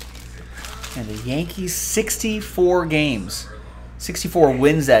 And the Yankees, 64 games, 64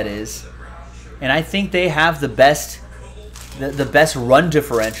 wins that is, and I think they have the best run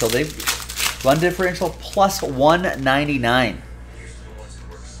differential. Run differential plus 199.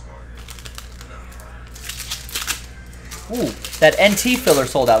 Ooh, that NT filler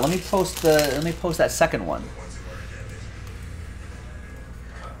sold out. Let me post that second one.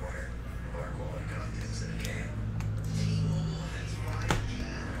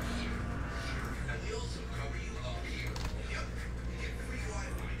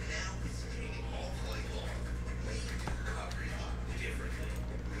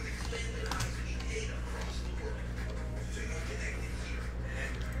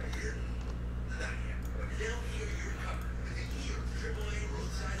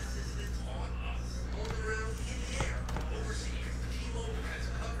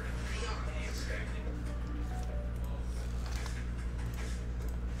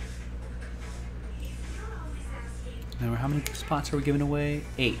 Now, how many spots are we giving away?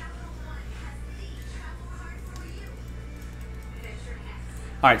 8.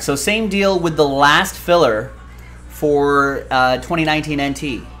 All right, so same deal with the last filler for 2019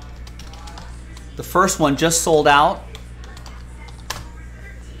 NT. The first one just sold out.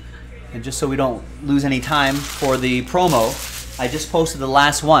 And just so we don't lose any time for the promo, I just posted the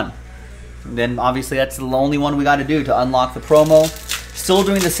last one. And then obviously that's the only one we got to do to unlock the promo. Still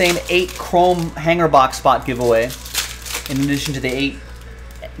doing the same 8 Chrome hanger box spot giveaway, in addition to the 8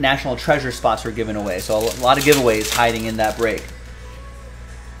 National Treasure spots we're giving away. So a lot of giveaways hiding in that break.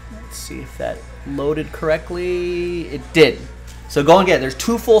 Let's see if that loaded correctly. It did. So go and get it. There's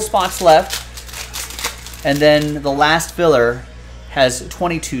 2 full spots left. And then the last filler has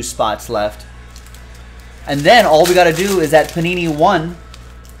 22 spots left. And then all we got to do is that Panini 1.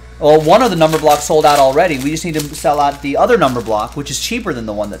 Well, one of the number blocks sold out already. We just need to sell out the other number block, which is cheaper than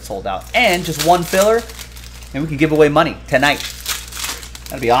the one that sold out. And just 1 filler. And we can give away money tonight.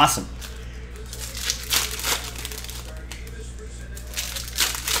 That'd be awesome.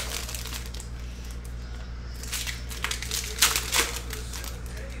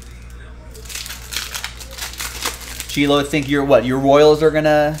 Chilo, think your Royals are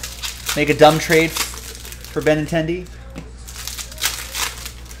gonna make a dumb trade for Benintendi?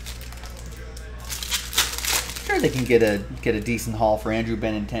 Sure, they can get a decent haul for Andrew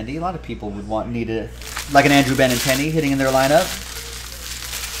Benintendi. A lot of people would need like an Andrew Benintendi hitting in their lineup.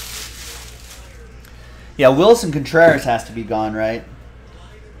 Yeah, Wilson Contreras has to be gone, right?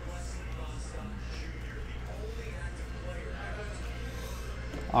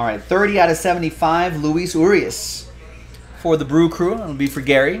 All right, 30 out of 75, Luis Urias for the Brew Crew. That'll be for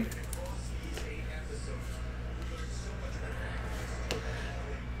Gary.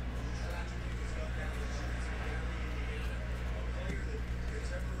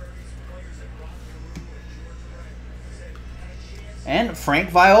 And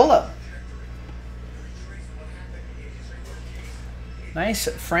Frank Viola. Nice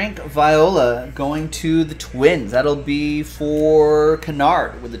Frank Viola going to the Twins. That'll be for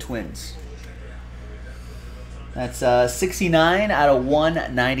Kennard with the Twins. That's 69 out of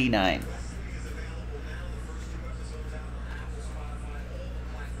 199.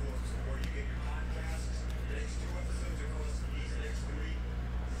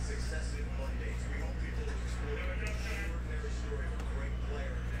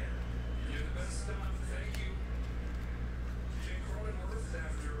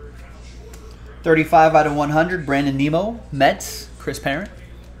 $35 out of 100, Brandon Nimmo, Mets, Chris Parent.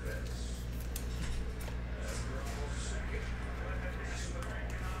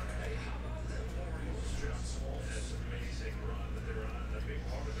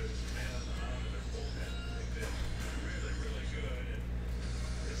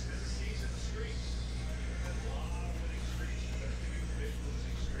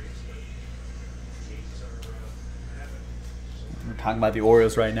 Talking about the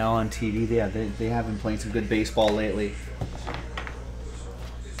Orioles right now on TV. Yeah, they have been playing some good baseball lately.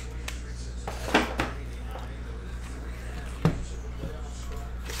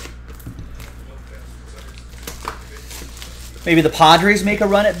 Maybe the Padres make a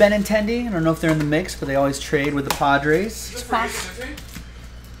run at Benintendi. I don't know if they're in the mix, but they always trade with the Padres. It's possible.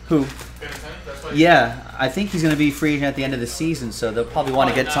 Who? Yeah, I think he's going to be free agent at the end of the season, so they'll probably want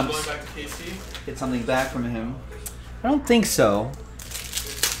to get something back from him. I don't think so.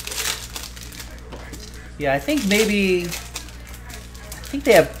 Yeah, I think they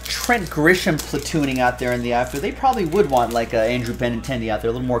have Trent Grisham platooning out there in the outfield. They probably would want like Andrew Benintendi out there,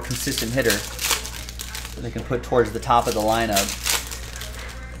 a little more consistent hitter that they can put towards the top of the lineup.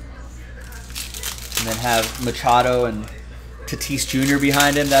 And then have Machado and Tatis Jr.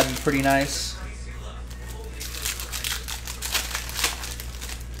 behind him. That'd be pretty nice.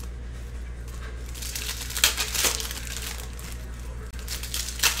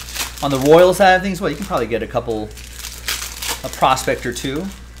 On the Royals side of things, well, you can probably get a prospect or two.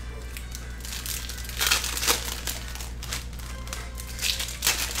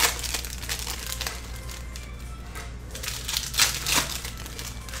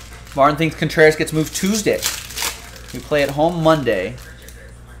 Martin thinks Contreras gets moved Tuesday. We play at home Monday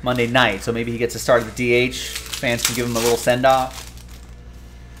night, so maybe he gets a start at the DH. Fans can give him a little send-off.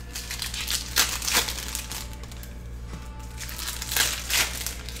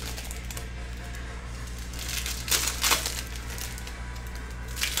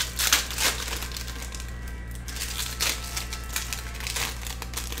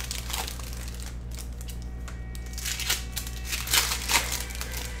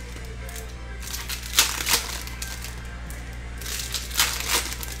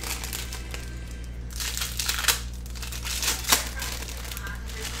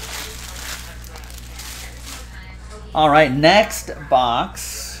 All right, next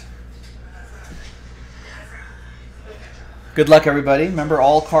box. Good luck, everybody. Remember,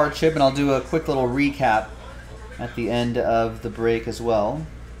 all card chip, and I'll do a quick little recap at the end of the break as well.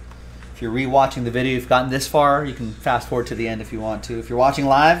 If you're rewatching the video, if you've gotten this far, you can fast forward to the end if you want to. If you're watching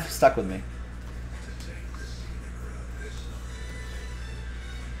live, stuck with me.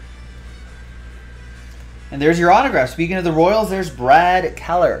 And there's your autograph. Speaking of the Royals, there's Brad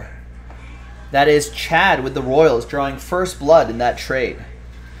Keller. That is Chad with the Royals drawing first blood in that trade.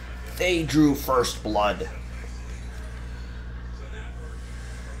 They drew first blood.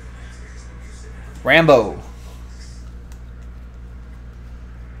 Rambo.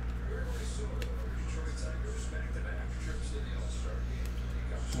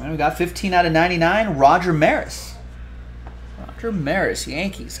 And we got 15 out of 99, Roger Maris. Roger Maris,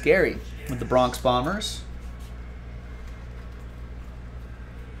 Yankees. Gary with the Bronx Bombers.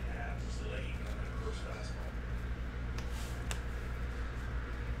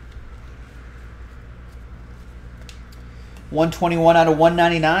 $121 out of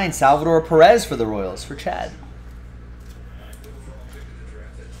 199, Salvador Perez for the Royals for Chad.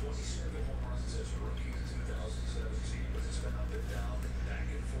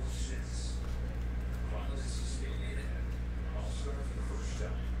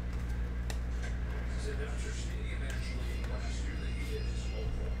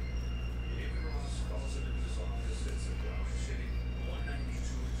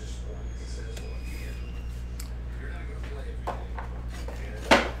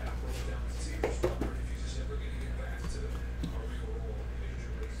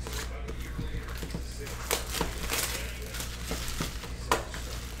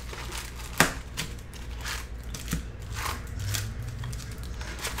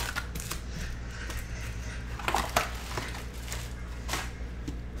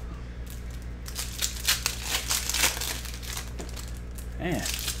 Man,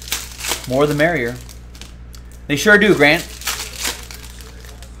 more the merrier. They sure do, Grant.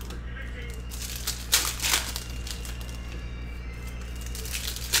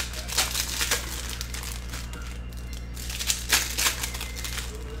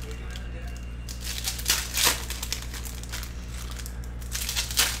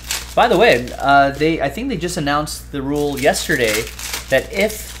 By the way, I think they just announced the rule yesterday that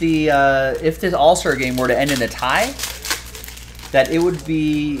if this All-Star game were to end in a tie, that it would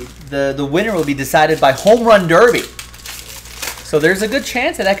be the winner will be decided by home run derby. So there's a good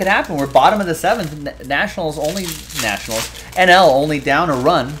chance that could happen. We're bottom of the 7th. NL only down a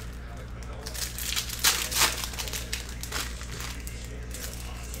run.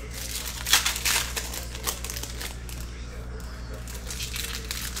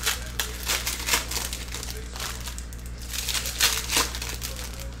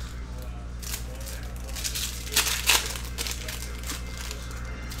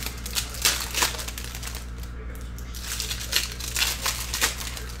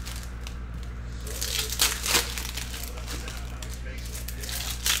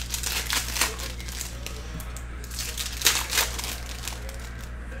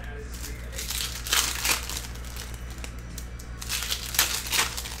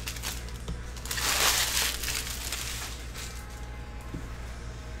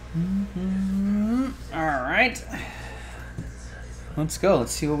 All right, let's go.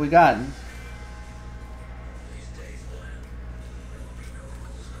 Let's see what we got.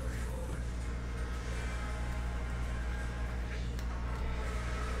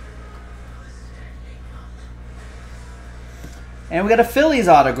 And we got a Phillies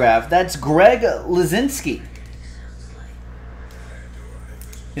autograph. That's Greg Luzinski.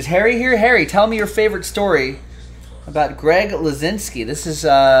 Is Harry here? Harry, tell me your favorite story about Greg Luzinski. This is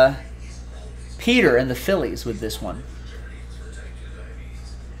Peter and the Phillies with this one.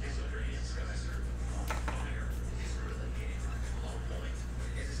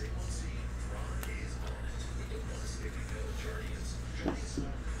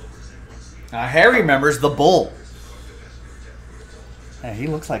 Now Harry remembers the Bull. Hey, he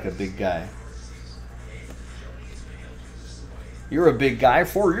looks like a big guy. You're a big guy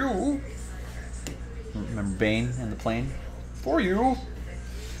for you. Remember Bane and the plane? For you.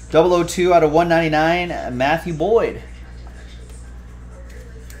 002 out of 199, Matthew Boyd.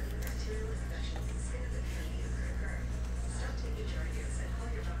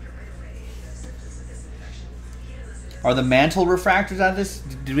 Are the mantle refractors out of this?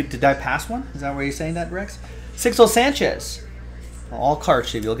 Did I pass one? Is that where you're saying that, Rex? Sixto Sanchez. All card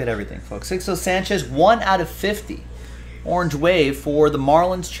shape. You'll get everything, folks. Sixto Sanchez, 1 out of 50. Orange wave for the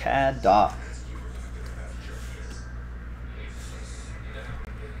Marlins, Chad Dobb.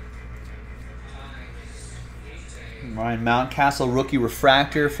 Ryan Mountcastle, rookie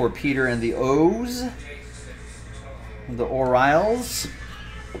refractor for Peter and the O's. The Orioles.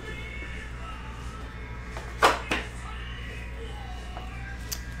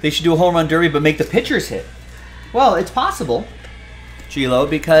 They should do a home run derby, but make the pitchers hit. Well, it's possible, Gilo,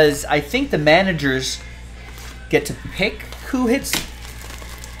 because I think the managers get to pick who hits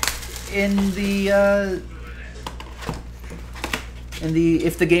in the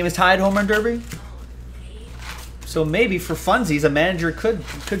if the game is tied home run derby. So maybe for funsies, a manager could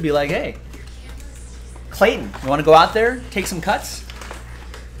be like, hey, Clayton, you want to go out there, take some cuts?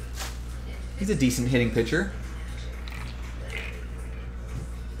 He's a decent hitting pitcher.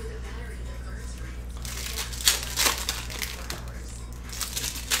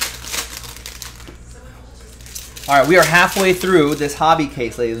 All right, we are halfway through this hobby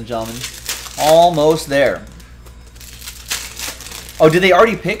case, ladies and gentlemen. Almost there. Oh, did they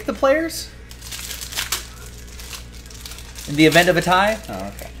already pick the players? In the event of a tie? Oh,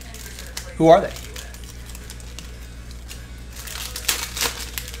 okay. Who are they?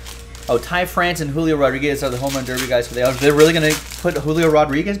 Oh, Ty France and Julio Rodriguez are the home run derby guys for the O's. They're really going to put Julio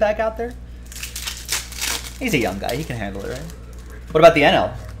Rodriguez back out there? He's a young guy. He can handle it, right? What about the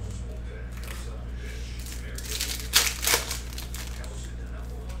NL?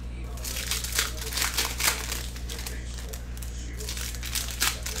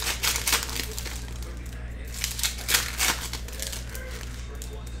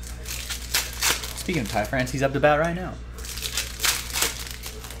 Speaking of Ty France, he's up to bat right now.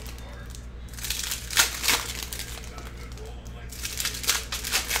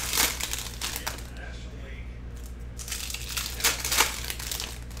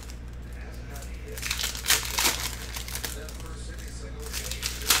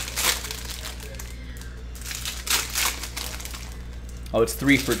 Oh, it's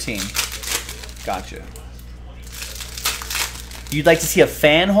 3 for team. Gotcha. You'd like to see a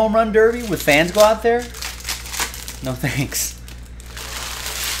fan home run derby with fans go out there? No thanks.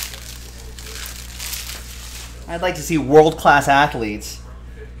 I'd like to see world-class athletes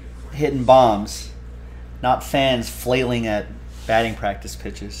hitting bombs, not fans flailing at batting practice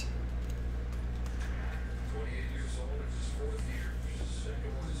pitches.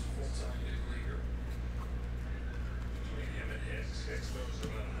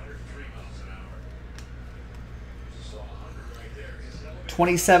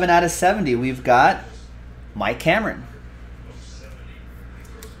 $27 out of 70. We've got Mike Cameron.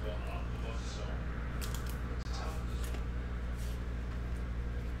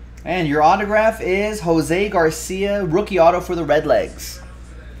 And your autograph is Jose Garcia, rookie auto for the Redlegs.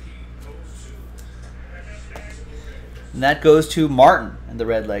 And that goes to Martin and the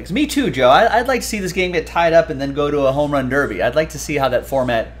Redlegs. Me too, Joe. I'd like to see this game get tied up and then go to a home run derby. I'd like to see how that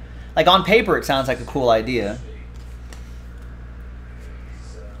format, like on paper, it sounds like a cool idea.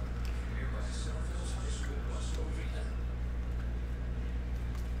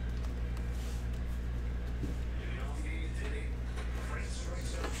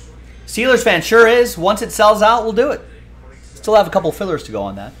 Steelers fan, sure is. Once it sells out, we'll do it. Still have a couple fillers to go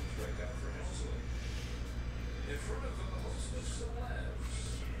on that.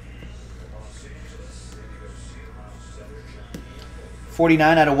 $49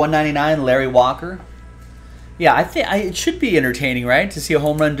 out of 199, Larry Walker. Yeah, I think it should be entertaining, right? To see a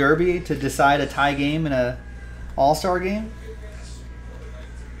home run derby to decide a tie game in a all-star game.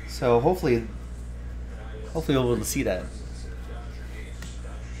 So hopefully we'll be able to see that.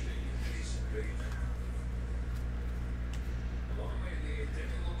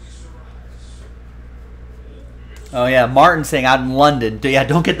 Oh yeah, Martin saying out in London, yeah,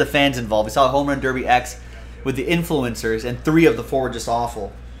 don't get the fans involved. We saw a home run derby X with the influencers, and 3 of the 4 were just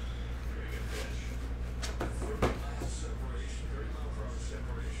awful.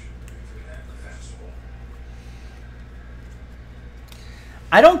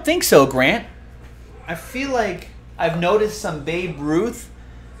 I don't think so, Grant. I feel like I've noticed some Babe Ruth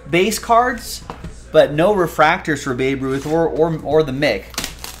base cards, but no refractors for Babe Ruth or the Mick.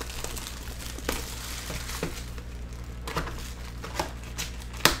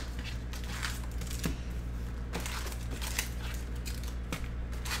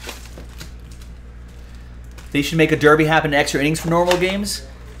 They should make a derby happen in extra innings for normal games.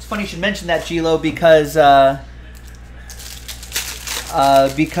 It's funny you should mention that, Gilo,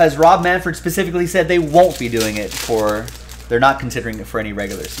 because Rob Manfred specifically said they won't be doing it for. They're not considering it for any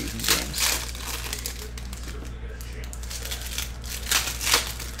regular season games.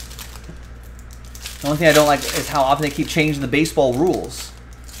 The only thing I don't like is how often they keep changing the baseball rules.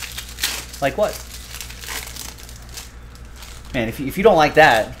 Like what? Man, if you don't like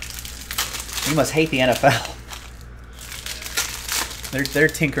that, you must hate the NFL. They're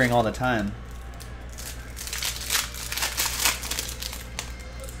tinkering all the time.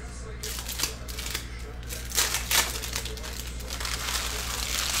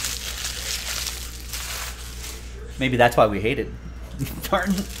 Maybe that's why we hate it.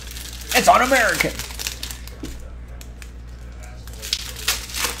 Martin, it's un-American.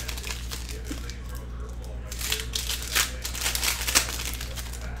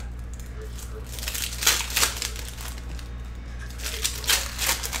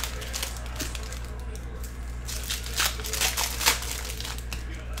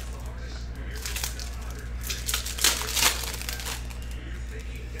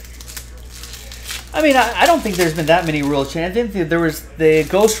 I mean, I don't think there's been that many rule changes. I think there was the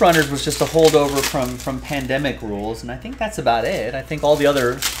Ghost Runners was just a holdover from pandemic rules, and I think that's about it. I think all the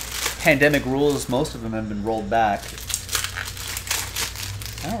other pandemic rules, most of them have been rolled back.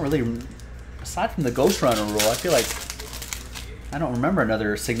 I don't really, aside from the Ghost Runner rule, I feel like I don't remember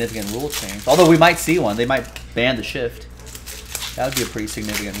another significant rule change. Although we might see one. They might ban the shift. That would be a pretty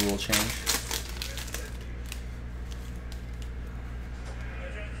significant rule change.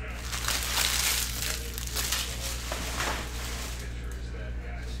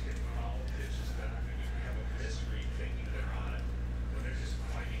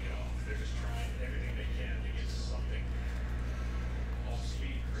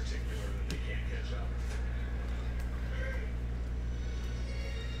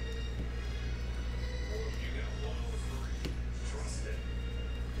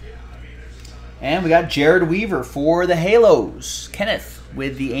 And we got Jared Weaver for the Halos. Kenneth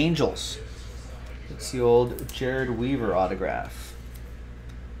with the Angels. It's the old Jared Weaver autograph.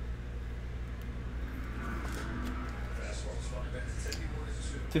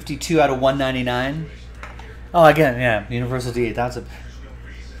 $52 out of 199. Oh, again, yeah, Universal D. I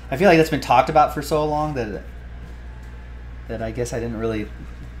feel like that's been talked about for so long that that I guess I didn't really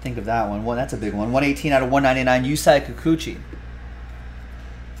think of that one. Well, that's a big one. 118 out of 199, Yusei Kikuchi.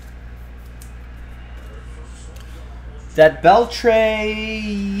 That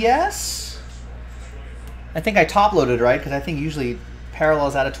Beltre, yes. I think I top loaded, right? Because I think usually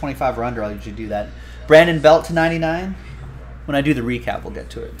parallels out of 25 or under, I'll usually do that. Brandon Belt to 99. When I do the recap, we'll get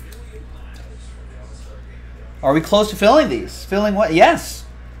to it. Are we close to filling these? Filling what? Yes.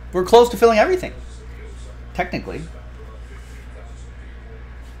 We're close to filling everything. Technically.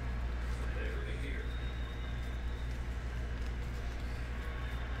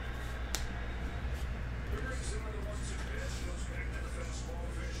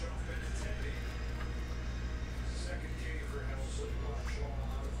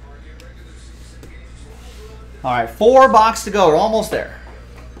 All right, 4 boxes to go. We're almost there.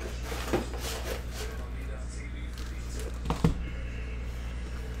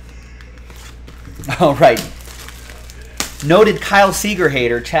 All right. Noted Kyle Seager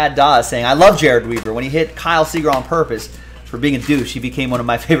hater, Chad Dawes, saying, I love Jared Weaver. When he hit Kyle Seager on purpose for being a douche, he became one of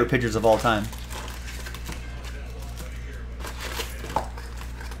my favorite pitchers of all time.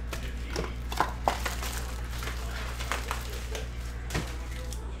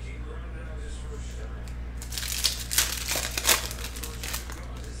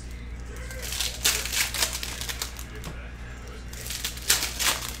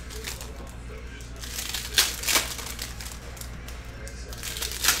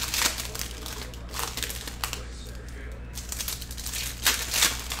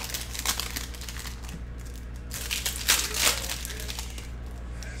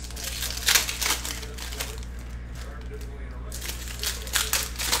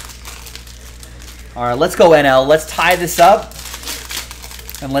 All right, let's go NL. Let's tie this up,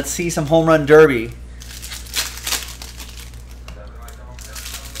 and let's see some home run derby.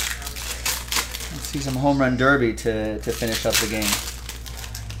 Let's see some home run derby to finish up the game.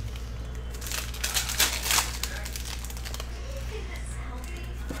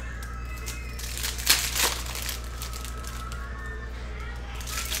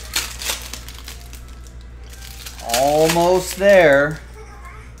 Almost there.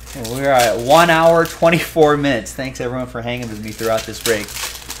 We're at 1 hour, 24 minutes. Thanks everyone for hanging with me throughout this break.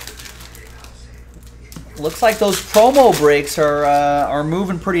 Looks like those promo breaks are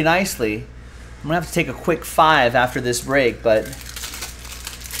moving pretty nicely. I'm gonna have to take a quick 5 after this break, but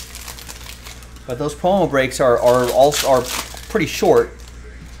those promo breaks are pretty short,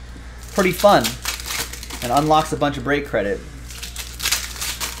 pretty fun, and unlocks a bunch of break credit.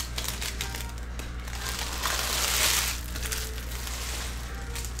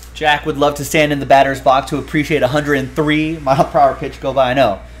 Jack would love to stand in the batter's box to appreciate 103 mile per hour pitch go by. I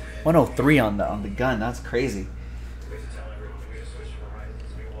know, 103 on the gun. That's crazy.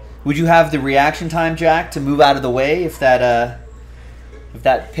 Would you have the reaction time, Jack, to move out of the way if that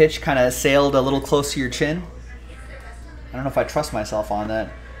pitch kind of sailed a little close to your chin? I don't know if I trust myself on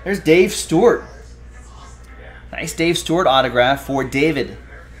that. There's Dave Stewart. Nice Dave Stewart autograph for David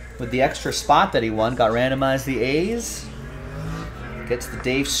with the extra spot that he won. Got randomized the A's. Gets the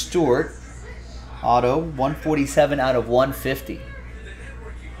Dave Stewart auto, 147 out of 150.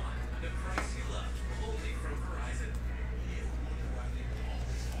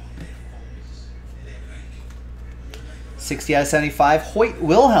 $60 out of 75, Hoyt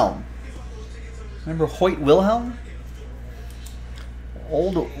Wilhelm. Remember Hoyt Wilhelm?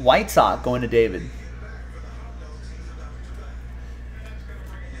 Old White Sox going to David.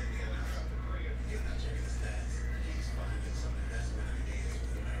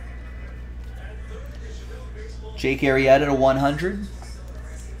 Jake Arrieta to 100.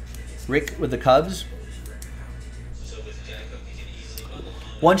 Rick with the Cubs.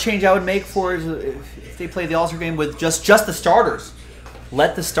 One change I would make for is if they play the All-Star game with just the starters.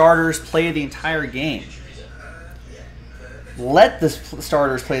 Let the starters play the entire game. Let the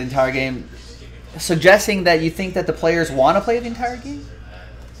starters play the entire game. Suggesting that you think that the players want to play the entire game?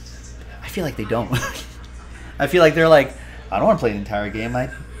 I feel like they don't. I feel like they're like, I don't want to play the entire game.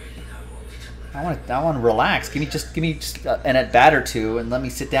 I want to relax. Give me just an at bat or two, and let me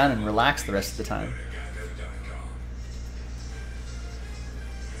sit down and relax the rest of the time.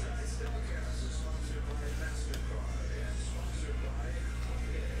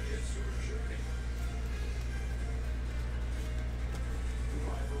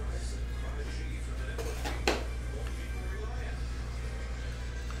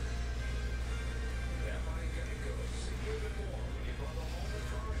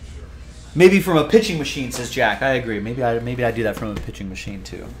 Maybe from a pitching machine, says Jack. I agree. Maybe I do that from a pitching machine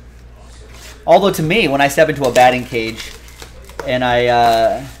too. Although to me, when I step into a batting cage, and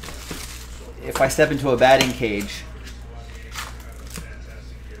if I step into a batting cage,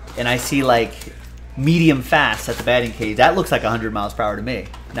 and I see like medium fast at the batting cage, that looks like 100 miles per hour to me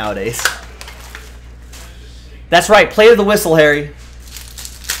nowadays. That's right. Play to the whistle, Harry.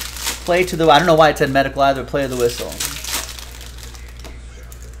 Play to the... I don't know why it said medical either. Play to the whistle.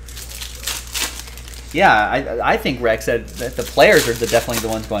 Yeah, I think Rex said that the players are definitely the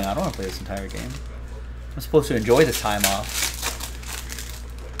ones going, I don't want to play this entire game. I'm supposed to enjoy this time off.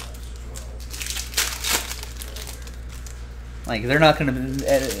 Like, they're not going to...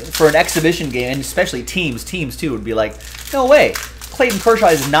 For an exhibition game, and especially teams too, would be like, no way. Clayton Kershaw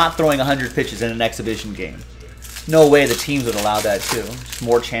is not throwing 100 pitches in an exhibition game. No way the teams would allow that too. Just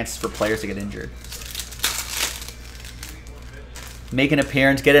more chances for players to get injured. Make an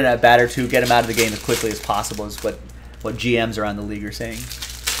appearance, get in a bat or two, get him out of the game as quickly as possible is what GMs around the league are saying.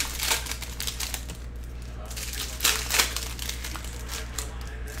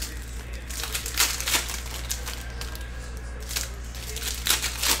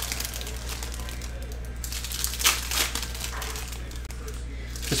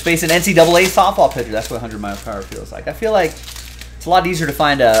 Just face an NCAA softball pitcher. That's what 100 miles per hour feels like. I feel like it's a lot easier to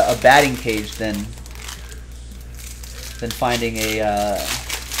find a batting cage than finding a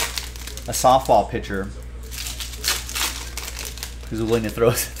softball pitcher who's willing to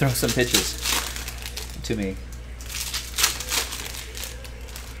throw some pitches to me.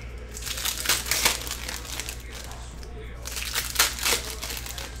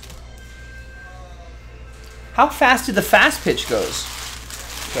 How fast do the fast pitch go?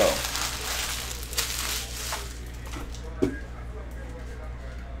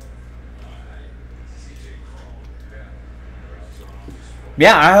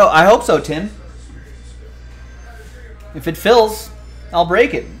 Yeah, I hope so, Tim. If it fills, I'll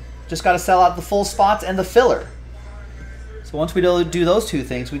break it. Just got to sell out the full spots and the filler. So once we do those two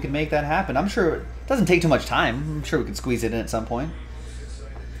things, we can make that happen. I'm sure it doesn't take too much time. I'm sure we can squeeze it in at some point.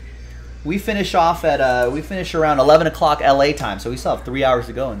 We finish off at we finish around 11 o'clock LA time, so we still have 3 hours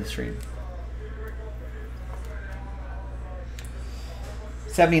to go in the stream.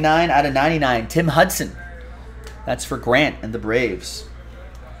 79 out of 99, Tim Hudson. That's for Grant and the Braves.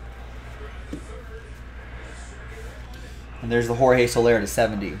 And there's the Jorge Soler to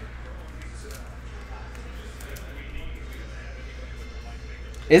 70.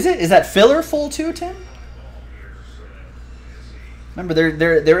 Is it? Is that filler full too, Tim? Remember,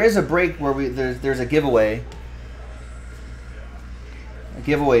 there is a break where there's a giveaway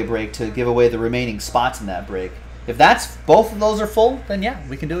break to give away the remaining spots in that break. If that's both of those are full, then yeah,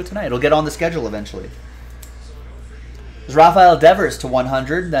 we can do it tonight. It'll get on the schedule eventually. There's Rafael Devers to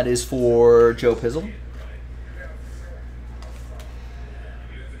 100. That is for Joe Pizzle.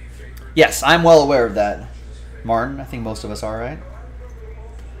 Yes, I'm well aware of that, Martin. I think most of us are, right?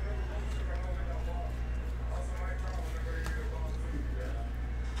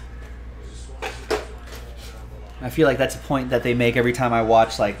 I feel like that's a point that they make every time I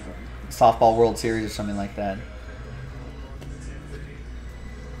watch like Softball World Series or something like that.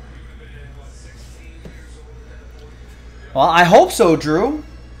 Well, I hope so, Drew.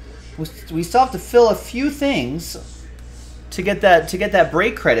 We still have to fill a few things to get that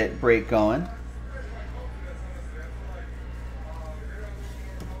break credit break going.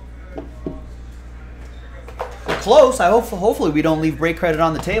 We're close. Hopefully we don't leave break credit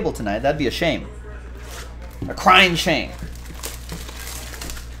on the table tonight. That'd be a shame. A crying shame.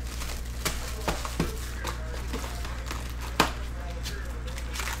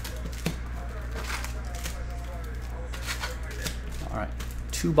 All right,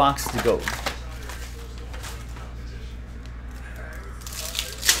 2 boxes to go.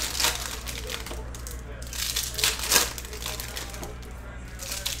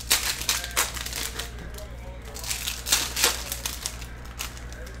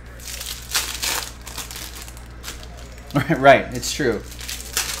 Right, it's true.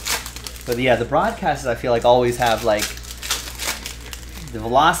 But yeah, the broadcasters I feel like always have like the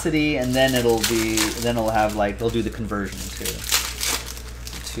velocity, and then it'll have like they'll do the conversion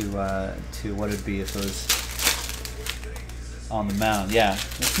to what it'd be if it was on the mound. Yeah,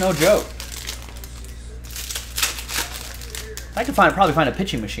 it's no joke. I could probably find a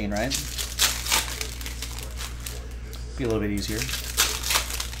pitching machine, right? Be a little bit easier.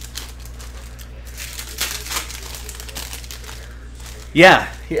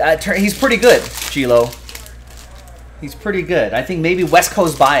 Yeah, he's pretty good, Gilo. He's pretty good. I think maybe West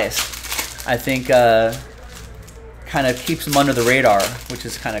Coast bias, I think, kind of keeps him under the radar, which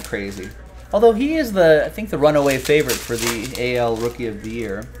is kind of crazy. Although he is I think the runaway favorite for the AL Rookie of the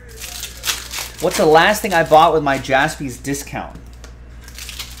Year. What's the last thing I bought with my Jaspy's discount?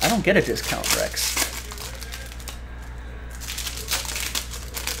 I don't get a discount, Rex.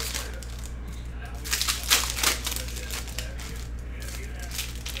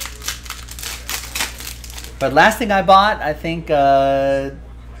 But last thing I bought, I think a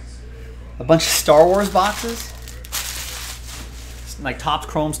bunch of Star Wars boxes. Like Topps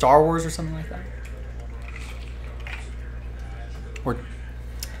Chrome Star Wars or something like that. Or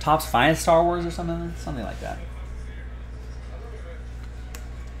Topps Finest Star Wars or something like that.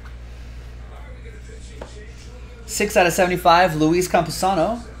 Six out of 75, Luis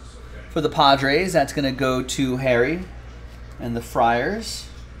Campusano for the Padres. That's going to go to Harry and the Friars.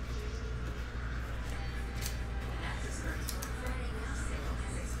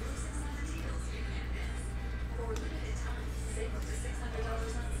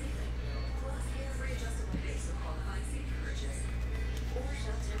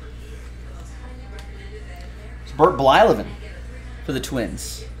 It's Bert Blyleven for the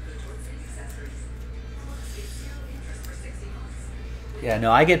Twins. Yeah,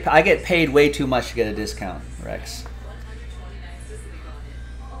 no, I get paid way too much to get a discount, Rex.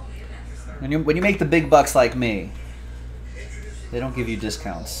 When you make the big bucks like me, they don't give you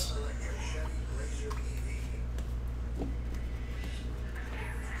discounts.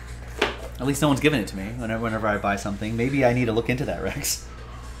 At least no one's giving it to me whenever I buy something. Maybe I need to look into that, Rex.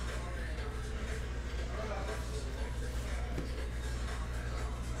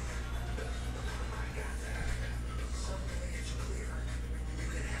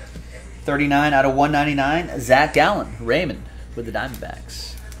 $39 out of $199. Zach Gallen, Raymond with the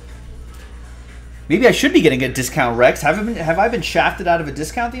Diamondbacks. Maybe I should be getting a discount, Rex. Have I been shafted out of a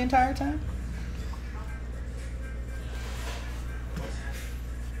discount the entire time?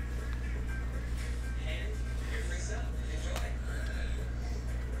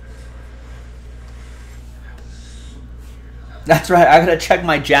 That's right. I gotta check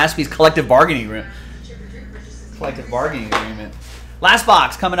my Jaspy's collective bargaining agreement. Last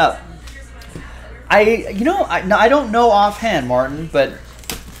box coming up. I don't know offhand, Martin, but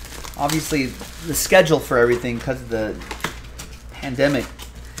obviously the schedule for everything because of the pandemic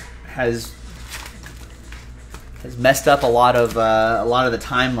has messed up a lot of the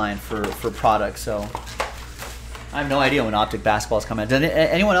timeline for products. So I have no idea when Optic Basketball is coming out. Does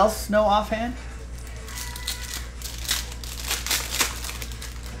anyone else know offhand?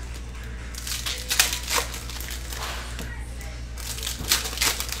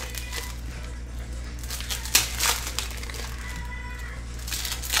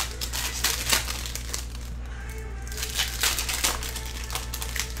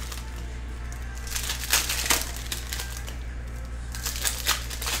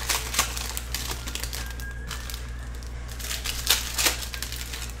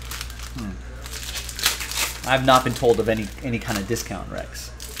 I've not been told of any kind of discount, Rex.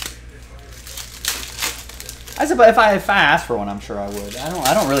 I suppose if I asked for one, I'm sure I would.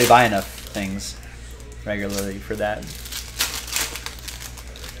 I don't really buy enough things regularly for that.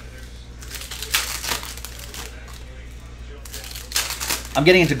 I'm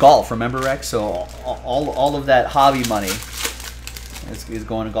getting into golf, remember, Rex? So all of that hobby money is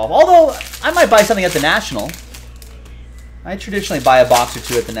going to golf. Although I might buy something at the National. I traditionally buy a box or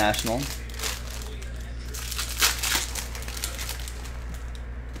two at the National.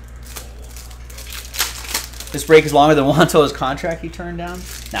 This break is longer than Wanto's contract he turned down?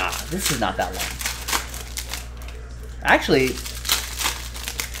 Nah, this is not that long. Actually,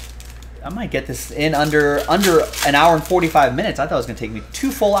 I might get this in under an hour and 45 minutes. I thought it was going to take me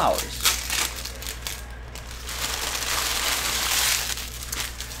 2 full hours.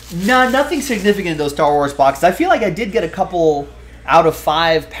 No, nothing significant in those Star Wars boxes. I feel like I did get a couple out of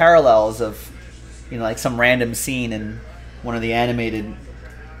 5 parallels of, like some random scene in one of the animated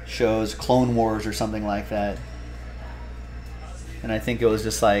shows, Clone Wars or something like that. And I think it was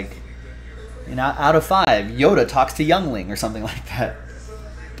just like, out of 5, Yoda talks to Youngling or something like that.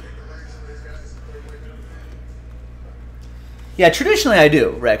 Yeah, traditionally I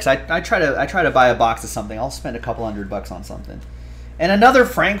do, Rex. I try to buy a box of something. I'll spend a couple $100 on something. And another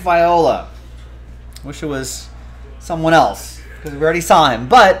Frank Viola. Wish it was someone else because we already saw him.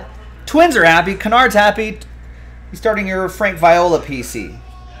 But Twins are happy. Kennard's happy. He's starting your Frank Viola PC.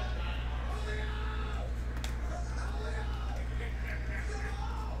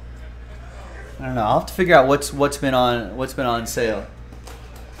 I don't know. I'll have to figure out what's been on sale.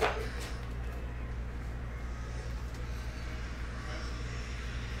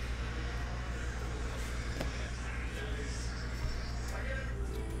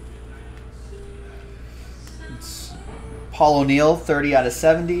 It's Paul O'Neill, 30 out of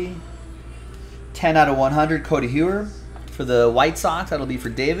 70. 10 out of 100, Cody Hewer. For the White Sox, that'll be for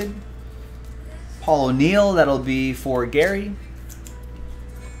David. Paul O'Neill, that'll be for Gary.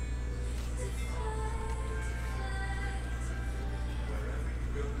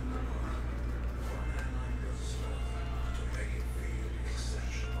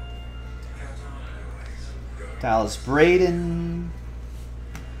 Dallas Braden.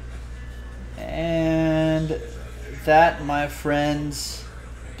 And that, my friends,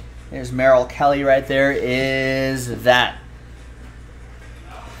 there's Merrill Kelly right there, is that.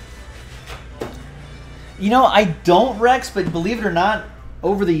 You know, I don't, Rex, but believe it or not,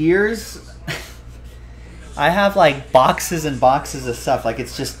 over the years, I have like boxes and boxes of stuff. Like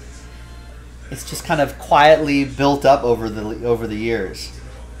it's just kind of quietly built up over the years.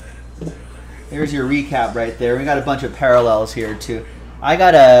 There's your recap right there. We got a bunch of parallels here too. I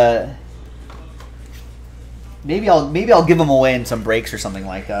got a maybe I'll give them away in some breaks or something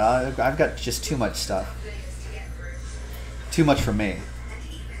like that. I've got just too much stuff. Too much for me.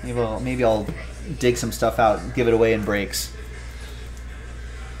 Maybe I'll dig some stuff out and give it away in breaks.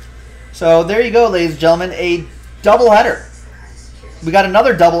 So there you go, ladies and gentlemen, a doubleheader. We got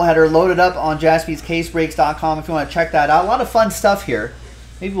another doubleheader loaded up on jaspyscasebreaks.com if you want to check that out. A lot of fun stuff here.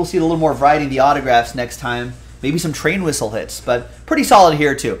 Maybe we'll see a little more variety in the autographs next time. Maybe some train whistle hits, but pretty solid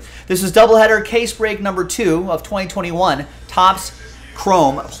here too. This is doubleheader case break number 2 of 2021, Topps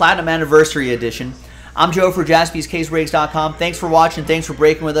Chrome Platinum Anniversary Edition. I'm Joe for jaspyscasebreaks.com. Thanks for watching. Thanks for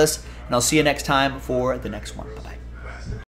breaking with us. And I'll see you next time for the next one. Bye-bye.